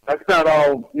 That's not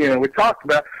all, you know, we talked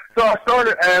about. So I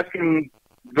started asking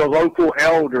the local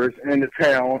elders in the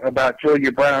town about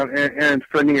Julia Brown and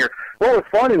FEAR. What was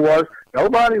funny was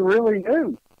nobody really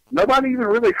knew. Nobody even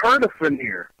really heard of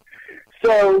FEAR.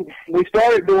 So we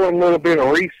started doing a little bit of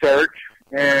research,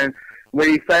 and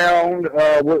we found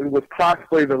what was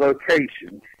possibly the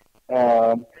location.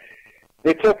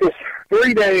 It took us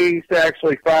 3 days to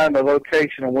actually find the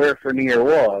location of where FEAR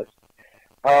was.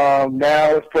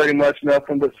 Now it's pretty much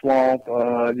nothing but swamp.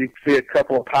 You can see a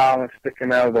couple of pilings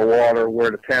sticking out of the water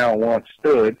where the town once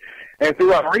stood. And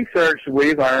through our research,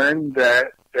 we learned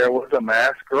that there was a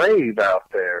mass grave out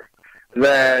there.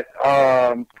 That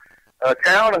a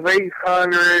town of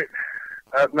 800,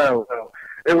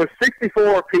 it was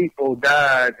 64 people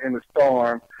died in the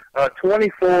storm.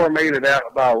 24 made it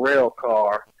out by rail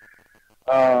car.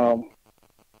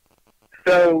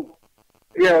 So,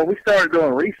 you know, we started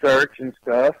doing research and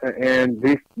stuff, and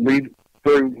we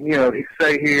through, you know, you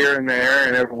say here and there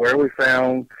and everywhere, we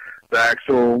found the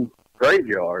actual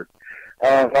graveyard.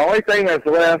 The only thing that's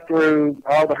left through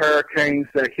all the hurricanes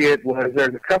that hit was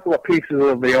there's a couple of pieces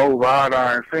of the old wrought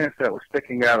iron fence that was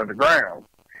sticking out of the ground.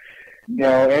 You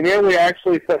know, and then we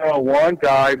actually found one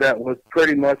guy that was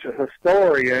pretty much a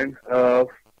historian of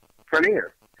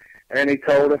FEAR. And he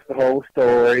told us the whole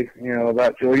story, you know,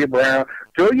 about Julia Brown.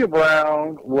 Julia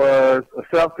Brown was a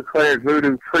self-declared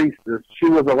voodoo priestess. She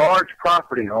was a large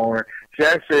property owner. She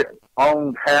actually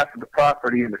owned half of the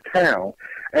property in the town.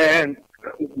 And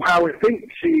I would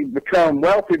think she became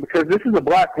wealthy because this is a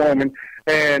black woman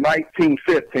in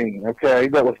 1915, okay,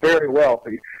 that was very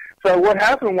wealthy. So what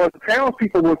happened was the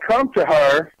townspeople would come to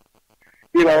her,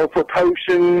 you know, for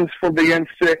potions, for being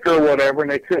sick or whatever, and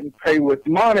they couldn't pay with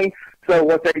money. So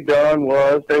what they done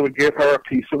was they would give her a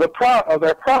piece of their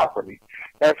property.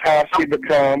 That's how she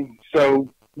become so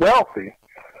wealthy.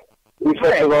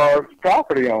 Such a large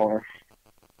property owner.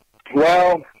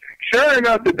 Well, sure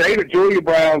enough, the day that Julia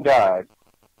Brown died,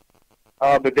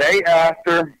 the day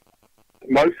after,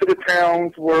 most of the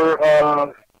towns were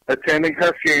attending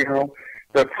her funeral.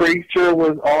 The preacher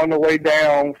was on the way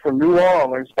down from New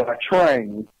Orleans by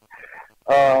train.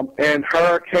 And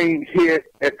hurricane hit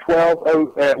at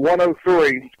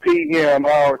 1:03 p.m.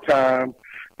 our time,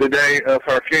 the day of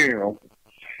her funeral.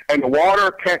 And the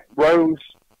water rose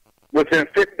within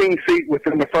 15 feet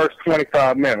within the first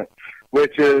 25 minutes,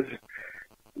 which is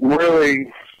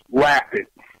really rapid.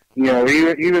 You know,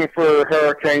 even for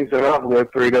hurricanes that I've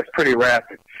lived through, that's pretty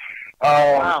rapid.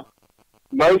 Wow.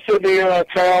 Most of the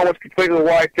town was completely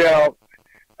wiped out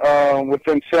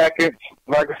within seconds.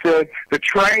 Like I said, the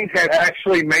train had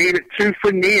actually made it to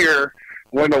FEAR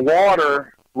when the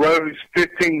water rose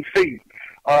 15 feet.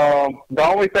 The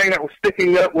only thing that was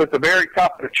sticking up was the very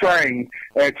top of the train,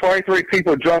 and 23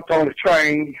 people jumped on the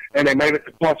train, and they made it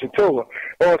to Ponchatoula.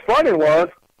 Well, what's funny was,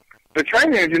 the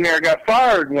train engineer got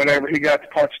fired whenever he got to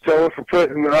Ponchatoula for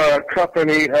putting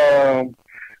company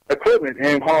equipment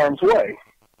in harm's way,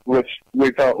 which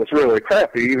we thought was really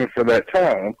crappy, even for that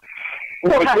time.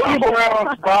 But Julia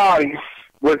Brown's body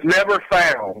was never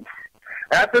found.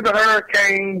 After the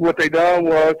hurricane, what they done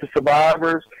was the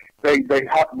survivors, they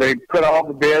put all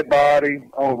the dead bodies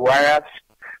on rafts,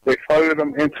 they floated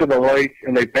them into the lake,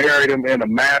 and they buried them in a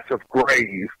massive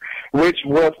grave, which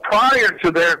was prior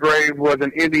to their grave was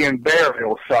an Indian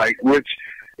burial site, which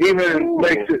even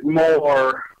makes it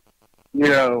more, you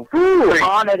know,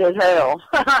 haunted as hell.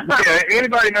 Yeah,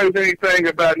 anybody knows anything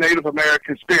about Native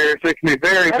American spirits, it can be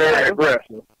very, very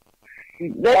aggressive.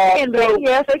 They can be,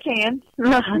 yes, they can.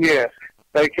 Yes,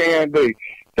 they can be.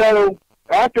 So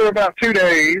after about 2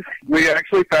 days, we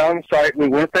actually found the site. We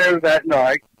went there that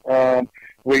night. I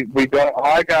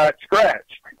got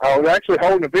scratched. I was actually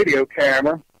holding a video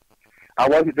camera. I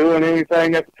wasn't doing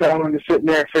anything at the time. I was just sitting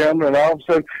there filming, and all of a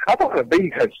sudden, I thought a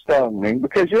bee had stung me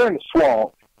because you're in the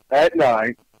swamp at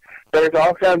night. There's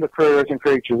all kinds of critters and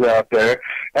creatures out there.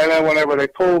 And then whenever they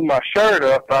pulled my shirt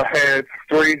up, I had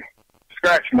 3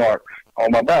 scratch marks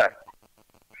on my back.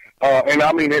 And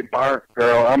I mean, it burnt,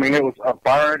 girl. I mean, it was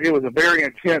a very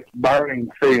intense burning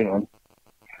feeling.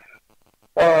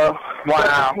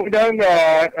 Wow. So we done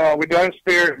that. We done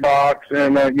Spirit Box,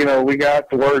 and, you know, we got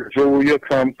the word Julia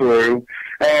come through.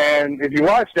 And if you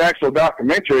watch the actual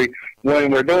documentary,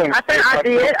 when we're doing... I think I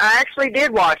did. I actually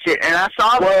did watch it, and I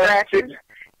saw the scratches.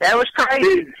 That was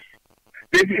crazy.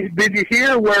 Did you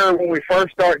hear where when we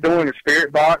first start doing the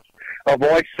Spirit Box, a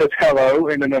voice says hello,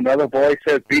 and then another voice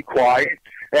says be quiet,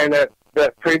 and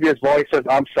that previous voice says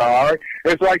I'm sorry?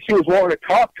 It's like she was wanting to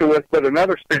talk to us, but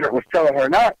another spirit was telling her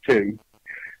not to.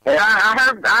 And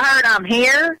I heard I'm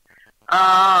here.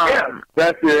 Yeah,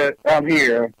 that's it. I'm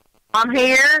here. I'm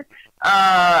here.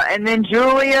 And then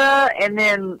Julia, and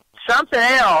then something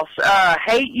else.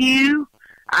 Hate you.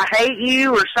 I hate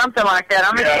you or something like that.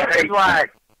 I mean, it was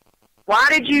like,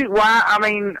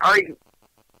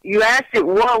 you asked it,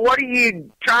 what are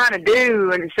you trying to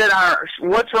do? And it said,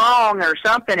 what's wrong or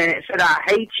something? And it said, I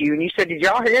hate you. And you said, did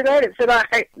y'all hear that? It said, that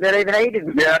it hated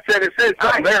me. Yeah, it said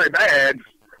something very bad.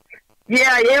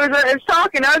 Yeah, it was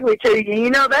talking ugly to you. You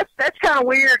know, that's kind of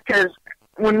weird because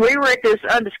when we were at this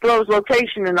undisclosed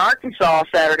location in Arkansas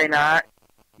Saturday night,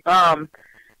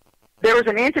 there was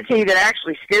an entity that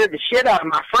actually scared the shit out of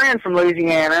my friend from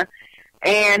Louisiana,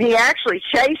 and he actually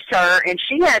chased her, and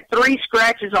she had 3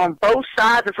 scratches on both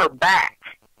sides of her back.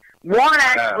 One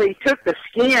actually took the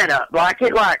skin up,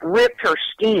 it ripped her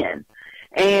skin,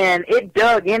 and it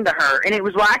dug into her, and it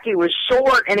was like it was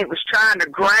short, and it was trying to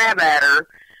grab at her,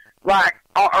 like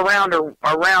around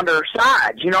her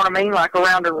sides, you know what I mean, like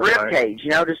around her rib cage, you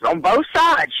know, just on both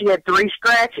sides. She had 3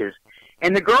 scratches,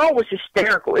 and the girl was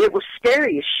hysterical. It was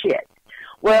scary as shit.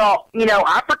 Well, you know,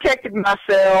 I protected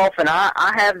myself, and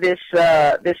I have this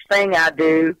thing I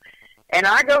do, and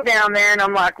I go down there, and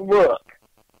I'm like, look,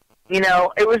 you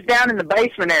know, it was down in the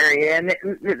basement area, and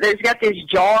there's got these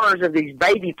jars of these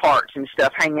baby parts and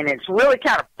stuff hanging in. It's really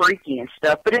kind of freaky and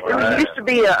stuff, but it used to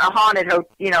be a haunted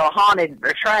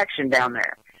attraction down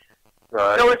there.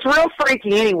 Right. So it's real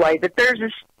freaky anyway, but there's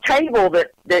this table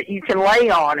that you can lay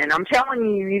on, and I'm telling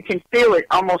you, you can feel it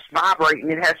almost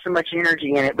vibrating. It has so much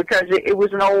energy in it because it was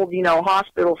an old, you know,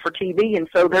 hospital for TB, and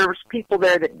so there was people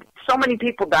there so many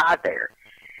people died there.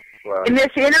 Right. And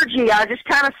this energy, I just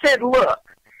kind of said, look,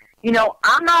 you know,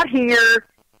 I'm not here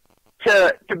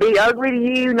to be ugly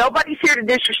to you. Nobody's here to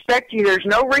disrespect you. There's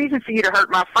no reason for you to hurt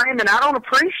my friend, and I don't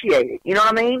appreciate it. You know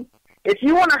what I mean? If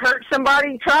you want to hurt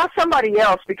somebody, try somebody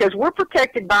else, because we're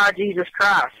protected by Jesus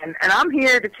Christ. And I'm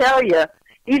here to tell you,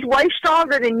 he's way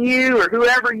stronger than you or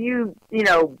whoever you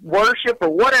know, worship or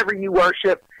whatever you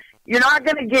worship. You're not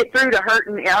going to get through to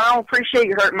hurting me. I don't appreciate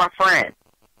you hurting my friend.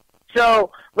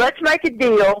 So let's make a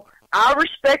deal. I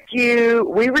respect you.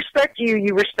 We respect you.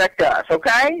 You respect us,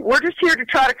 okay? We're just here to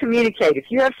try to communicate. If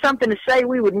you have something to say,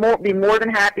 we would be more than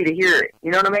happy to hear it.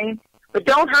 You know what I mean? But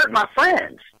don't hurt my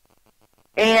friends.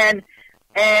 And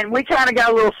we kind of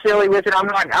got a little silly with it.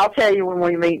 I'll tell you when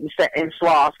we meet in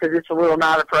Sloss, because it's a little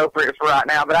not appropriate for right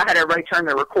now, but I had everybody turn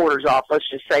their recorders off, let's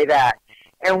just say that.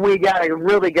 And we got a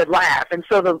really good laugh. And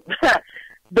so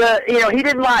you know, he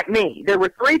didn't like me. There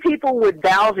were 3 people with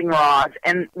dowsing rods,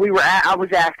 and I was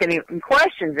asking him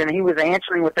questions, and he was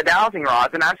answering with the dowsing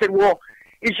rods. And I said, well,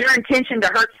 is your intention to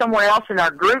hurt someone else in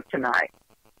our group tonight?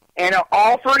 And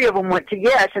all 3 of them went to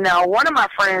yes. And now one of my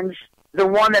friends, the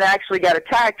one that actually got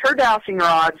attacked, her dowsing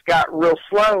rods got real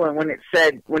slow, and when it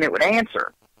would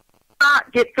answer,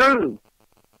 not get through,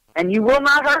 and you will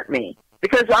not hurt me,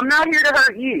 because I'm not here to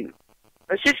hurt you.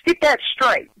 Let's just get that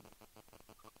straight.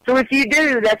 So if you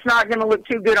do, that's not going to look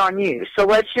too good on you. So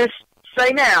let's just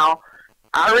say now,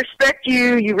 I respect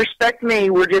you, you respect me,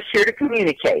 we're just here to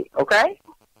communicate, okay?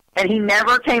 And he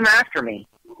never came after me.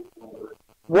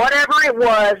 Whatever it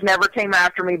was, never came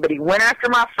after me, but he went after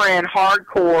my friend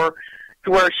hardcore, to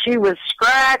where she was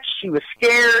scratched, she was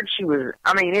scared,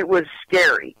 it was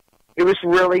scary. It was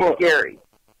really scary.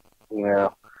 Yeah.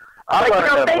 Things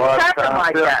happen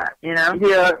like that, you know?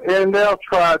 Yeah, and they'll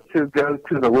try to go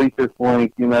to the weakest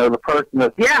link, you know, the person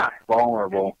that's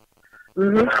vulnerable.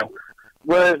 Mm-hmm. You know?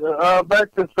 But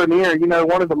back to FEAR, you know,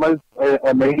 one of the most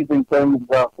amazing things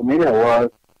about FEAR was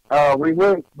we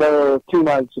went there 2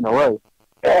 nights in a row.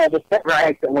 Yeah, the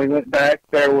night that we went back,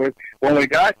 when we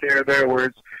got there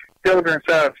was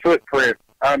children-sized footprints,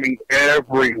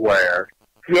 everywhere.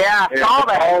 Yeah, I saw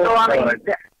that.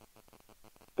 So,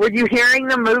 were you hearing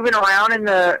them moving around in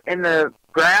the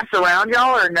grass around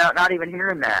y'all, or not even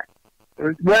hearing that?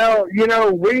 Well, you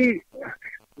know,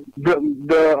 the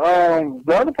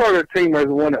other part of the team was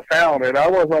the one that found it. I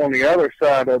was on the other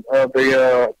side of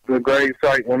the grave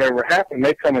site whenever it happened.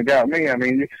 They come and got me. I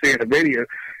mean, you can see in the video.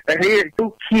 And he had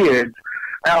 2 kids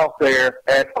out there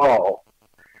at all.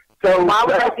 So why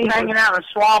would they be hanging out in a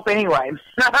swamp anyway?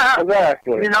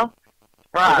 Exactly. You know?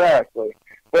 Right. Exactly.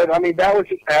 But, that was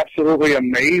just absolutely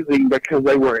amazing because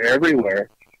they were everywhere.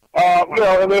 You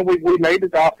know, and then we made the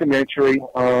documentary,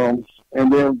 and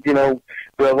then, you know,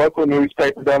 the local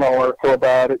newspaper done an article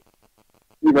about it.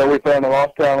 You know, we found a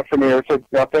lost town of FEAR. So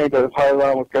I think the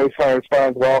highline was Ghost Hunters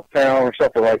Finds Lost Town or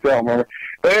something like that, remember?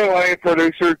 But anyway,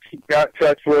 producer got in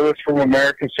touch with us from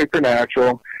American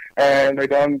Supernatural, and they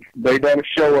done a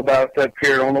show about that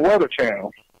appeared on the Weather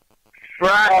Channel.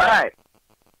 Right.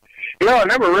 You know, I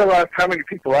never realized how many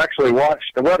people actually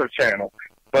watched the Weather Channel.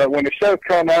 But when the show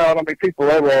come out, people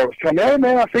everywhere was coming, hey,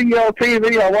 man, I see you on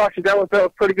TV, I watched it, that was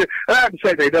pretty good. And I have to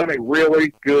say, they done a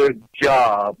really good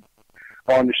job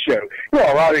on the show. You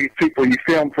know, a lot of these people, you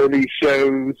film for these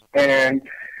shows, and,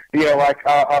 you know, like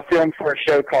I filmed for a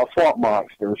show called Swamp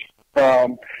Monsters.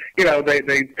 You know, they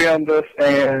filmed us,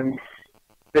 and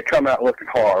they come out looking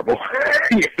horrible.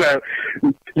 You know,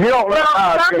 you don't know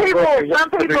how some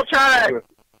people try to.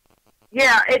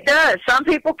 Yeah, it does. Some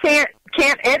people can't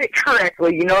edit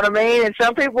correctly. You know what I mean? And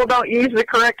some people don't use the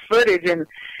correct footage, and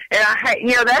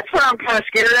you know, that's what I'm kind of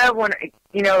scared of when,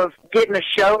 you know, of getting a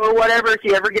show or whatever. If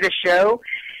you ever get a show,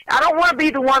 I don't want to be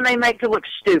the one they make to look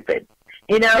stupid.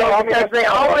 You know, because they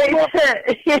always, you know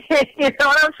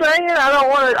what I'm saying?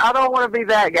 I don't want to be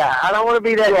that guy. I don't want to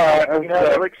be that guy. You know,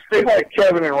 that looks stupid. Like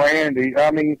Kevin and Randy.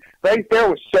 I mean, there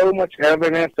was so much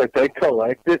evidence that they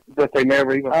collected that they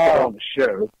never even put on the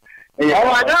show. Yeah.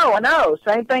 Oh, I know.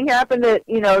 Same thing happened at,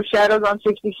 you know, Shadows on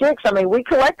 66. I mean, we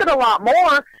collected a lot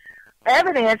more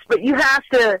evidence, but you have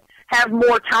to have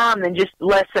more time than just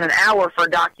less than an hour for a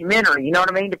documentary, you know what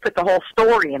I mean, to put the whole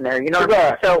story in there, you know what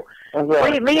I mean? So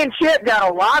me and Chip got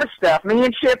a lot of stuff. Me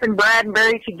and Chip and Brad and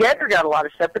Barry together got a lot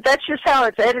of stuff, but that's just how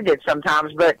it's edited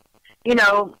sometimes. But, you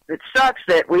know, it sucks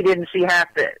that we didn't see half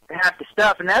the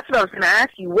stuff, and that's what I was going to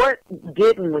ask you. What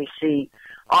didn't we see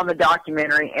on the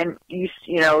documentary? And, you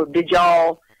know, did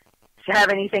y'all have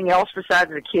anything else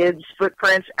besides the kids'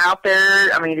 footprints out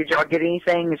there? I mean, did y'all get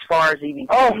anything as far as EVPs?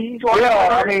 Oh,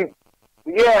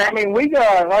 yeah, I mean, we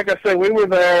got, like I said, we were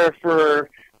there for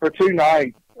 2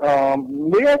 nights.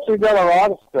 We actually got a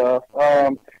lot of stuff.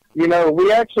 You know,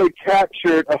 we actually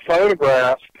captured a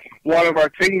photograph. One of our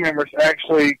team members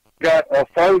actually got a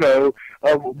photo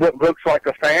of what looks like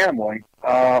a family.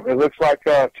 It looks like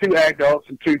 2 adults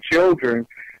and 2 children,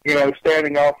 you know,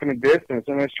 standing off in the distance,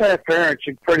 and it's transparent.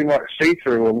 You can pretty much see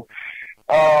through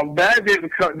them. That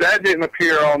didn't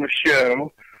appear on the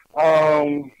show.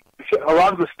 A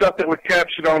lot of the stuff that was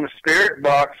captured on the spirit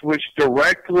box, which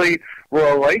directly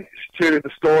relates to the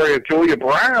story of Julia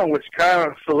Brown, which kind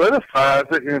of solidifies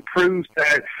it and proves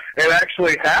that it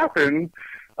actually happened,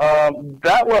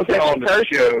 that wasn't on the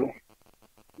show.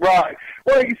 Right.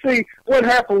 Well, you see, what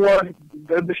happened was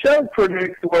the show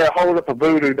produced where I hold up a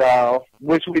voodoo doll,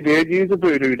 which we did use a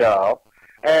voodoo doll,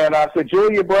 and I said,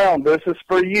 Julia Brown, this is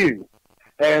for you.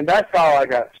 And that's how I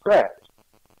got scratched.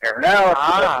 And now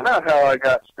that's not how I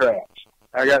got scratched.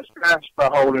 I got scratched by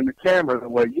holding the camera the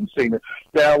way you've seen it.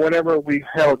 Now, whenever we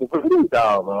held the voodoo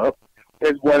doll up,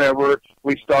 is whenever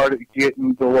we started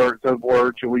getting the word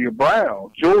Julia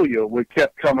Brown. Julia, we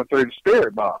kept coming through the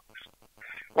spirit box.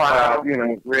 Wow. You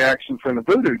know, reaction from the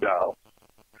voodoo doll.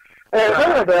 And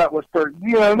none of that was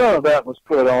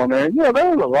put on there. You know,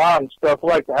 there was a lot of stuff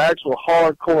like the actual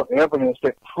hardcore evidence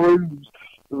that proves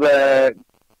that,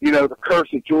 you know, the curse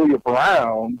of Julia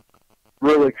Brown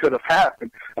really could have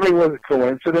happened. I mean, was it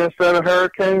coincidence that a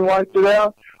hurricane wiped it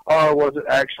out, or was it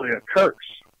actually a curse?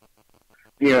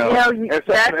 You know that's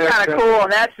kind of cool,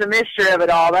 and that's the mystery of it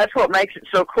all. That's what makes it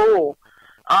so cool.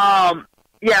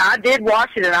 Yeah, I did watch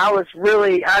it, and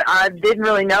I didn't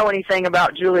really know anything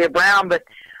about Julia Brown, but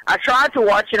I tried to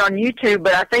watch it on YouTube,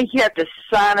 but I think you have to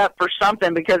sign up for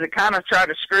something because it kind of tried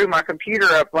to screw my computer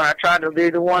up when I tried to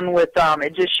do the one with,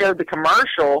 it just showed the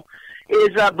commercial. Is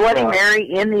Bloody Mary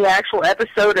in the actual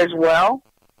episode as well?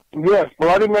 Yes,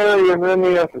 Bloody Mary is in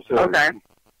the episode. Okay.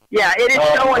 Yeah, it is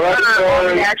showing her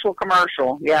on the actual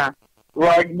commercial, yeah.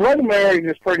 Like, Bloody Mary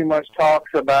just pretty much talks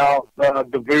about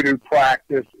the voodoo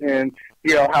practice and,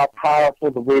 you know, how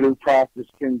powerful the voodoo practice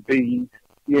can be,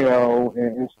 you know,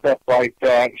 and stuff like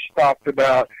that. She talked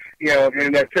about, you know,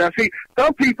 in that time. See,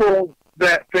 some people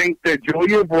that think that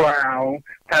Julia Brown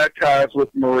had ties with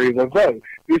Marie Laveau.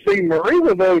 You see, Marie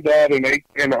Laveau died in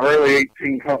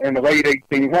the late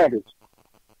 1800s.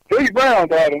 Julia Brown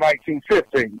died in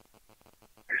 1915.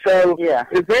 So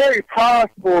it's very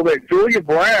possible that Julia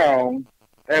Brown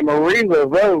and Marie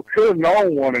Laveau could have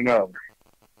known one another.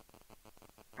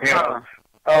 Yeah.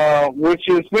 Which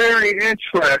is very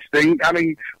interesting. I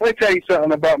mean, let me tell you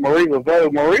something about Marie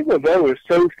Laveau. Marie Laveau is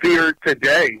so feared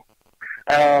today.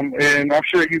 And I'm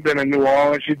sure you've been in New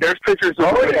Orleans. There's pictures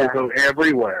of Marie Laveau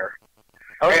everywhere.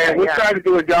 And we tried to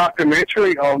do a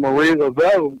documentary on Marie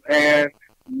Laveau, and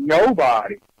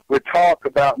nobody would talk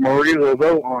about Marie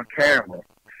Laveau on camera.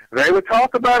 They would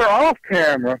talk about her off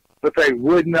camera, but they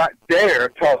would not dare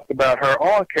talk about her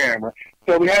on camera.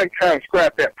 So we had to kind of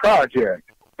scrap that project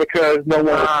because no one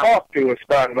would talk to us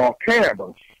about it on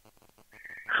camera.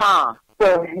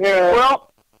 So, yeah.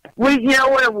 Well, we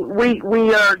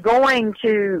are going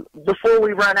to, before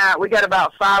we run out, we got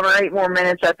about 5 or 8 more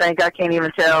minutes, I think. I can't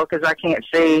even tell because I can't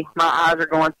see. My eyes are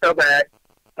going so bad.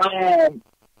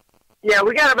 Yeah,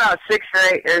 we got about 6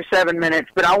 or 8 or 7 minutes,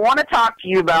 but I want to talk to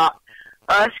you about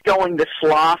us going to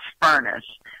Sloth Furnace.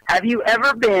 have you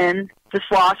ever been to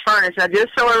Sloss Furnace? Now, just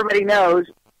so everybody knows,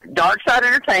 Dark Side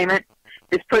Entertainment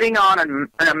is putting on an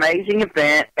amazing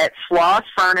event at Sloss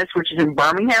Furnace, which is in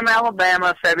Birmingham,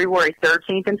 Alabama, February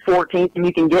 13th and 14th, and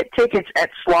you can get tickets at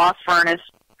Sloss Furnace,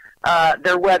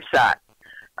 their website.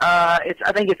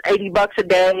 I think it's $80 a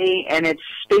day, and it's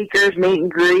speakers, meet and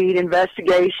greet,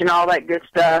 investigation, all that good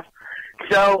stuff.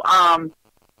 So, have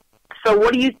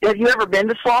you ever been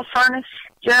to Sloss Furnace,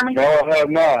 Jeremy? No, I have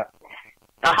not.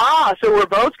 Aha! So we're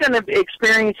both going to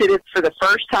experience it for the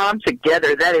first time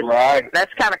together. That is right.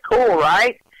 That's kind of cool,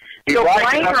 right? So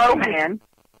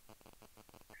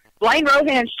Blaine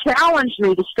Rohan's challenged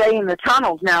me to stay in the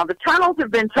tunnels. Now, the tunnels have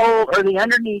been told are the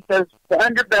underneath of the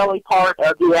underbelly part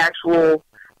of the actual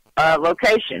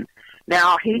location.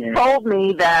 Now, he told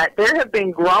me that there have been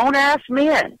grown-ass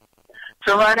men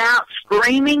to run out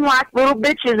screaming like little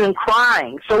bitches and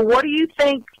crying. So what do you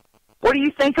think? What do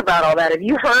you think about all that? Have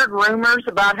you heard rumors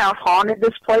about how haunted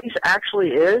this place actually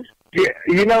is? Yeah,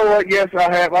 you know what? Yes, I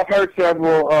have. I've heard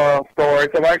several stories.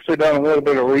 I've actually done a little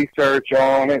bit of research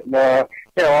on it, and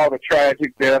all the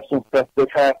tragic deaths and stuff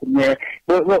that's happened there.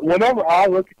 But look, whenever I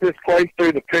look at this place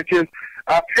through the pictures,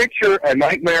 I picture a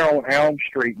Nightmare on Elm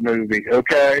Street movie,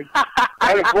 okay?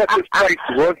 That is what this place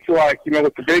looks like,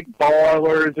 with the big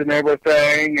boilers and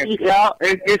everything. And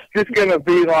it's just going to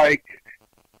be like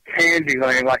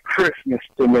Candyland, like Christmas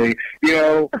to me,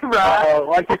 Right.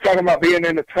 Like you're talking about being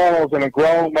in the tunnels and a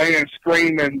grown man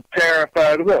screaming,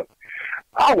 terrified. Look,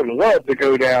 I would love to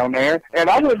go down there, and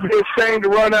I wouldn't be ashamed to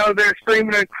run out of there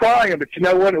screaming and crying, but you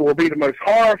know what? It will be the most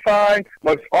horrifying,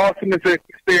 most awesome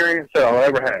experience I'll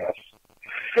ever have.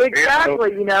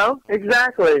 Exactly,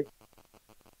 exactly.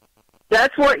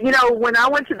 That's what, when I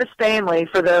went to the Stanley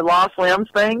for the Lost Limbs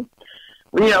thing,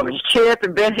 it was Chip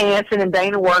and Ben Hansen and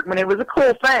Dana Workman. It was a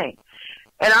cool thing.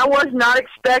 And I was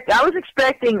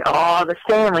expecting, the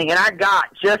Stanley, and I got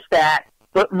just that,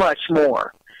 but much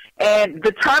more. And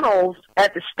the tunnels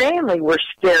at the Stanley were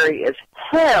scary as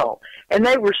hell, and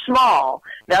they were small.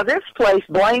 Now, this place,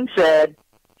 Blaine said,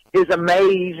 is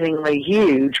amazingly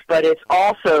huge, but it's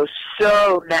also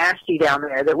so nasty down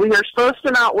there that we are supposed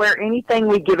to not wear anything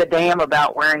we give a damn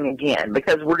about wearing again,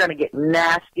 because we're going to get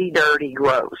nasty, dirty,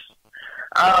 gross.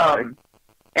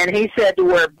 And he said to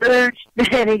wear boots,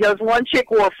 and he goes, one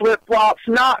chick wore flip-flops,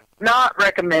 not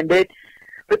recommended.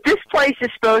 But this place is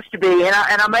supposed to be, and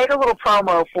I made a little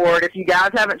promo for it. If you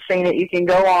guys haven't seen it, you can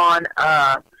go on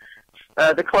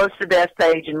the Close to Death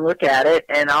page and look at it,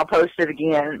 and I'll post it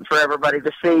again for everybody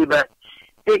to see. But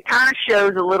it kind of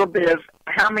shows a little bit of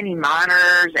how many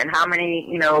miners and how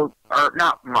many,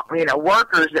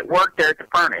 workers that work there at the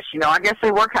furnace. I guess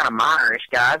they were kind of minerish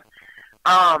guys.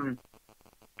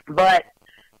 But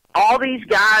all these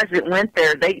guys that went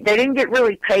there, they didn't get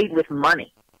really paid with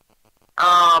money.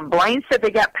 Blaine said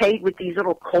they got paid with these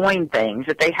little coin things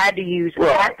that they had to use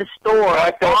at the store,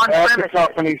 at the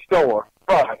company store.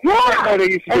 Right. Yeah. That's they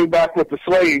used to do back with the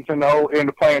slaves in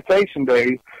the plantation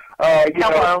days.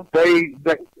 After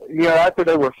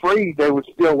they were freed, they would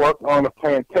still work on the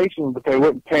plantation, but they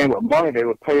wouldn't pay them with money. They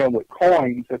would pay them with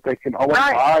coins that they can only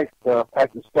buy stuff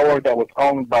at the store that was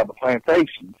owned by the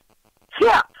plantations.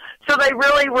 Yeah. So they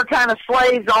really were kind of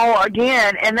slaves all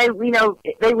again, and they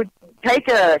would take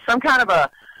some kind of a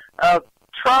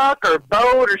truck or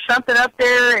boat or something up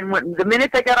there, and the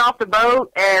minute they got off the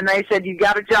boat, and they said, "You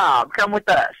got a job, come with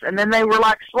us," and then they were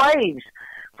like slaves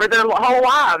for their whole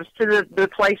lives to the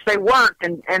place they worked,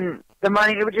 and the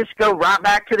money would just go right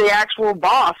back to the actual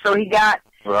boss. So he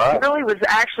really was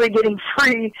actually getting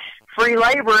free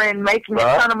labor and making a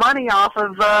ton of money off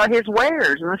of his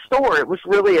wares in the store. It was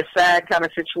really a sad kind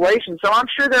of situation. So I'm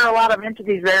sure there are a lot of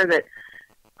entities there that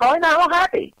probably not all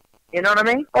happy. You know what I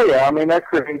mean? Oh, yeah. I mean, that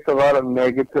creates a lot of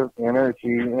negative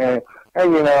energy and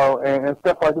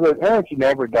stuff like that. Energy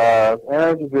never dies.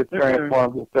 Energy just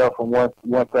transforms itself from one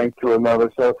thing to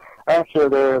another. So I'm sure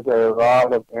there's a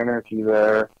lot of energy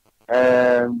there.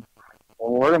 And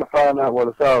we're going to find out what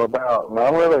it's all about. And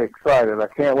I'm really excited. I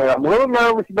can't wait. I'm a little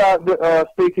nervous about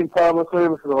speaking publicly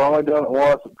because I've only done it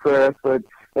once at Chris, but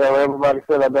everybody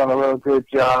said I've done a real good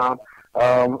job.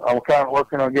 I'm kind of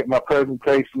working on getting my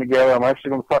presentation together. I'm actually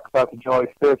going to talk about the Joyce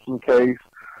Simpson case.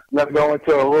 I'm going to go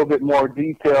into a little bit more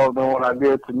detail than what I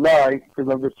did tonight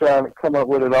because I'm just trying to come up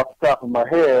with it off the top of my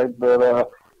head. But,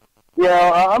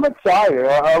 I'm excited.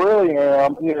 I really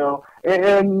am,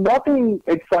 and nothing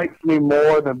excites me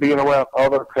more than being around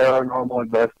other paranormal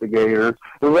investigators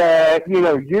that,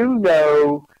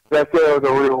 that they're the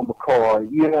real McCoy,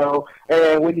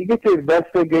 and when you get to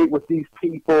investigate with these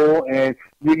people and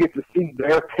you get to see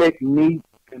their techniques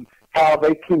and how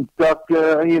they conduct,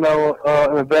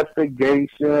 an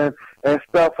investigation and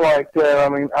stuff like that. I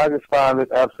mean, I just find it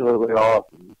absolutely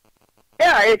awesome.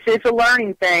 Yeah, it's a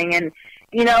learning thing, and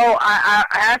I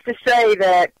have to say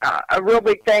that a real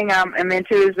big thing I'm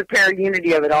into is the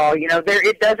para-unity of it all.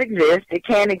 It does exist. It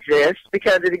can exist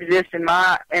because it exists in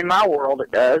my world.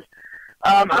 It does.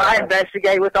 I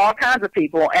investigate with all kinds of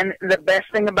people, and the best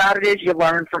thing about it is you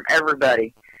learn from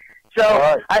everybody. So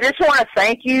I just want to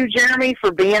thank you, Jeremy,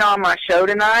 for being on my show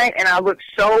tonight, and I look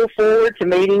so forward to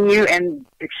meeting you and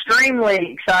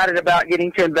extremely excited about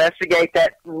getting to investigate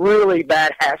that really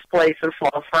badass place of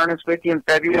Sloss Furnace with you in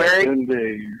February. Yes,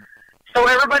 indeed. So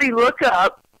everybody look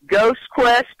up Ghost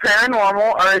Quest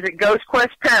Paranormal, or is it Ghost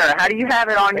Quest Para? How do you have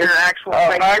it on your actual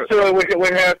Facebook? Actually, we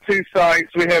have two sites.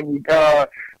 We have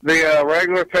the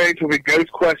regular page will be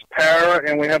Ghost Quest Para,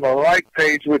 and we have a like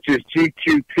page, which is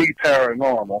GQT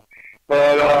Paranormal.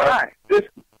 But just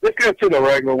go to the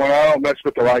regular one. I don't mess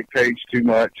with the like page too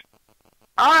much.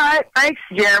 All right. Thanks,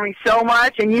 Jeremy, so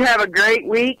much. And you have a great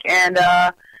week and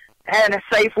a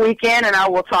safe weekend, and I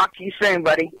will talk to you soon,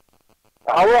 buddy.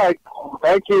 All right.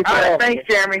 Thank you. All right. Thanks,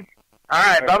 Jeremy. All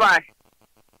right. Bye-bye.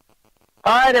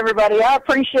 All right, everybody. I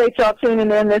appreciate y'all tuning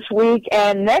in this week.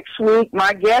 And next week,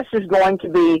 my guest is going to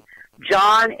be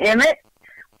John Emmett.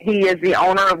 He is the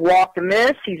owner of Walk the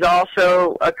Myth. He's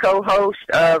also a co-host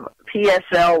of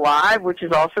PSL Live, which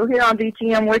is also here on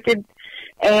DTM Wicked.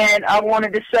 And I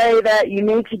wanted to say that you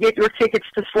need to get your tickets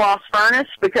to Sloss Furnace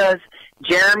because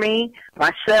Jeremy,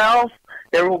 myself,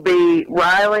 there will be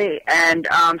Riley and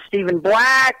Stephen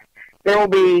Black. There will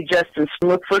be Justin.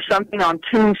 Look for something on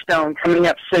Tombstone coming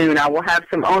up soon. I will have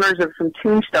some owners of some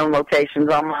Tombstone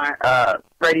locations on my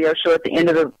radio show at the end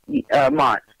of the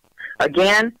month.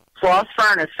 Again, Sloss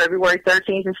Furnace, February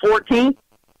 13th and 14th.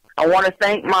 I want to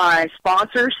thank my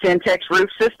sponsor, Syntex Roof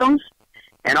Systems,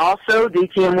 and also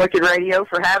DTM Wicked Radio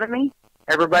for having me.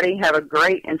 Everybody have a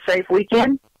great and safe week.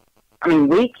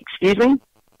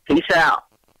 Peace out.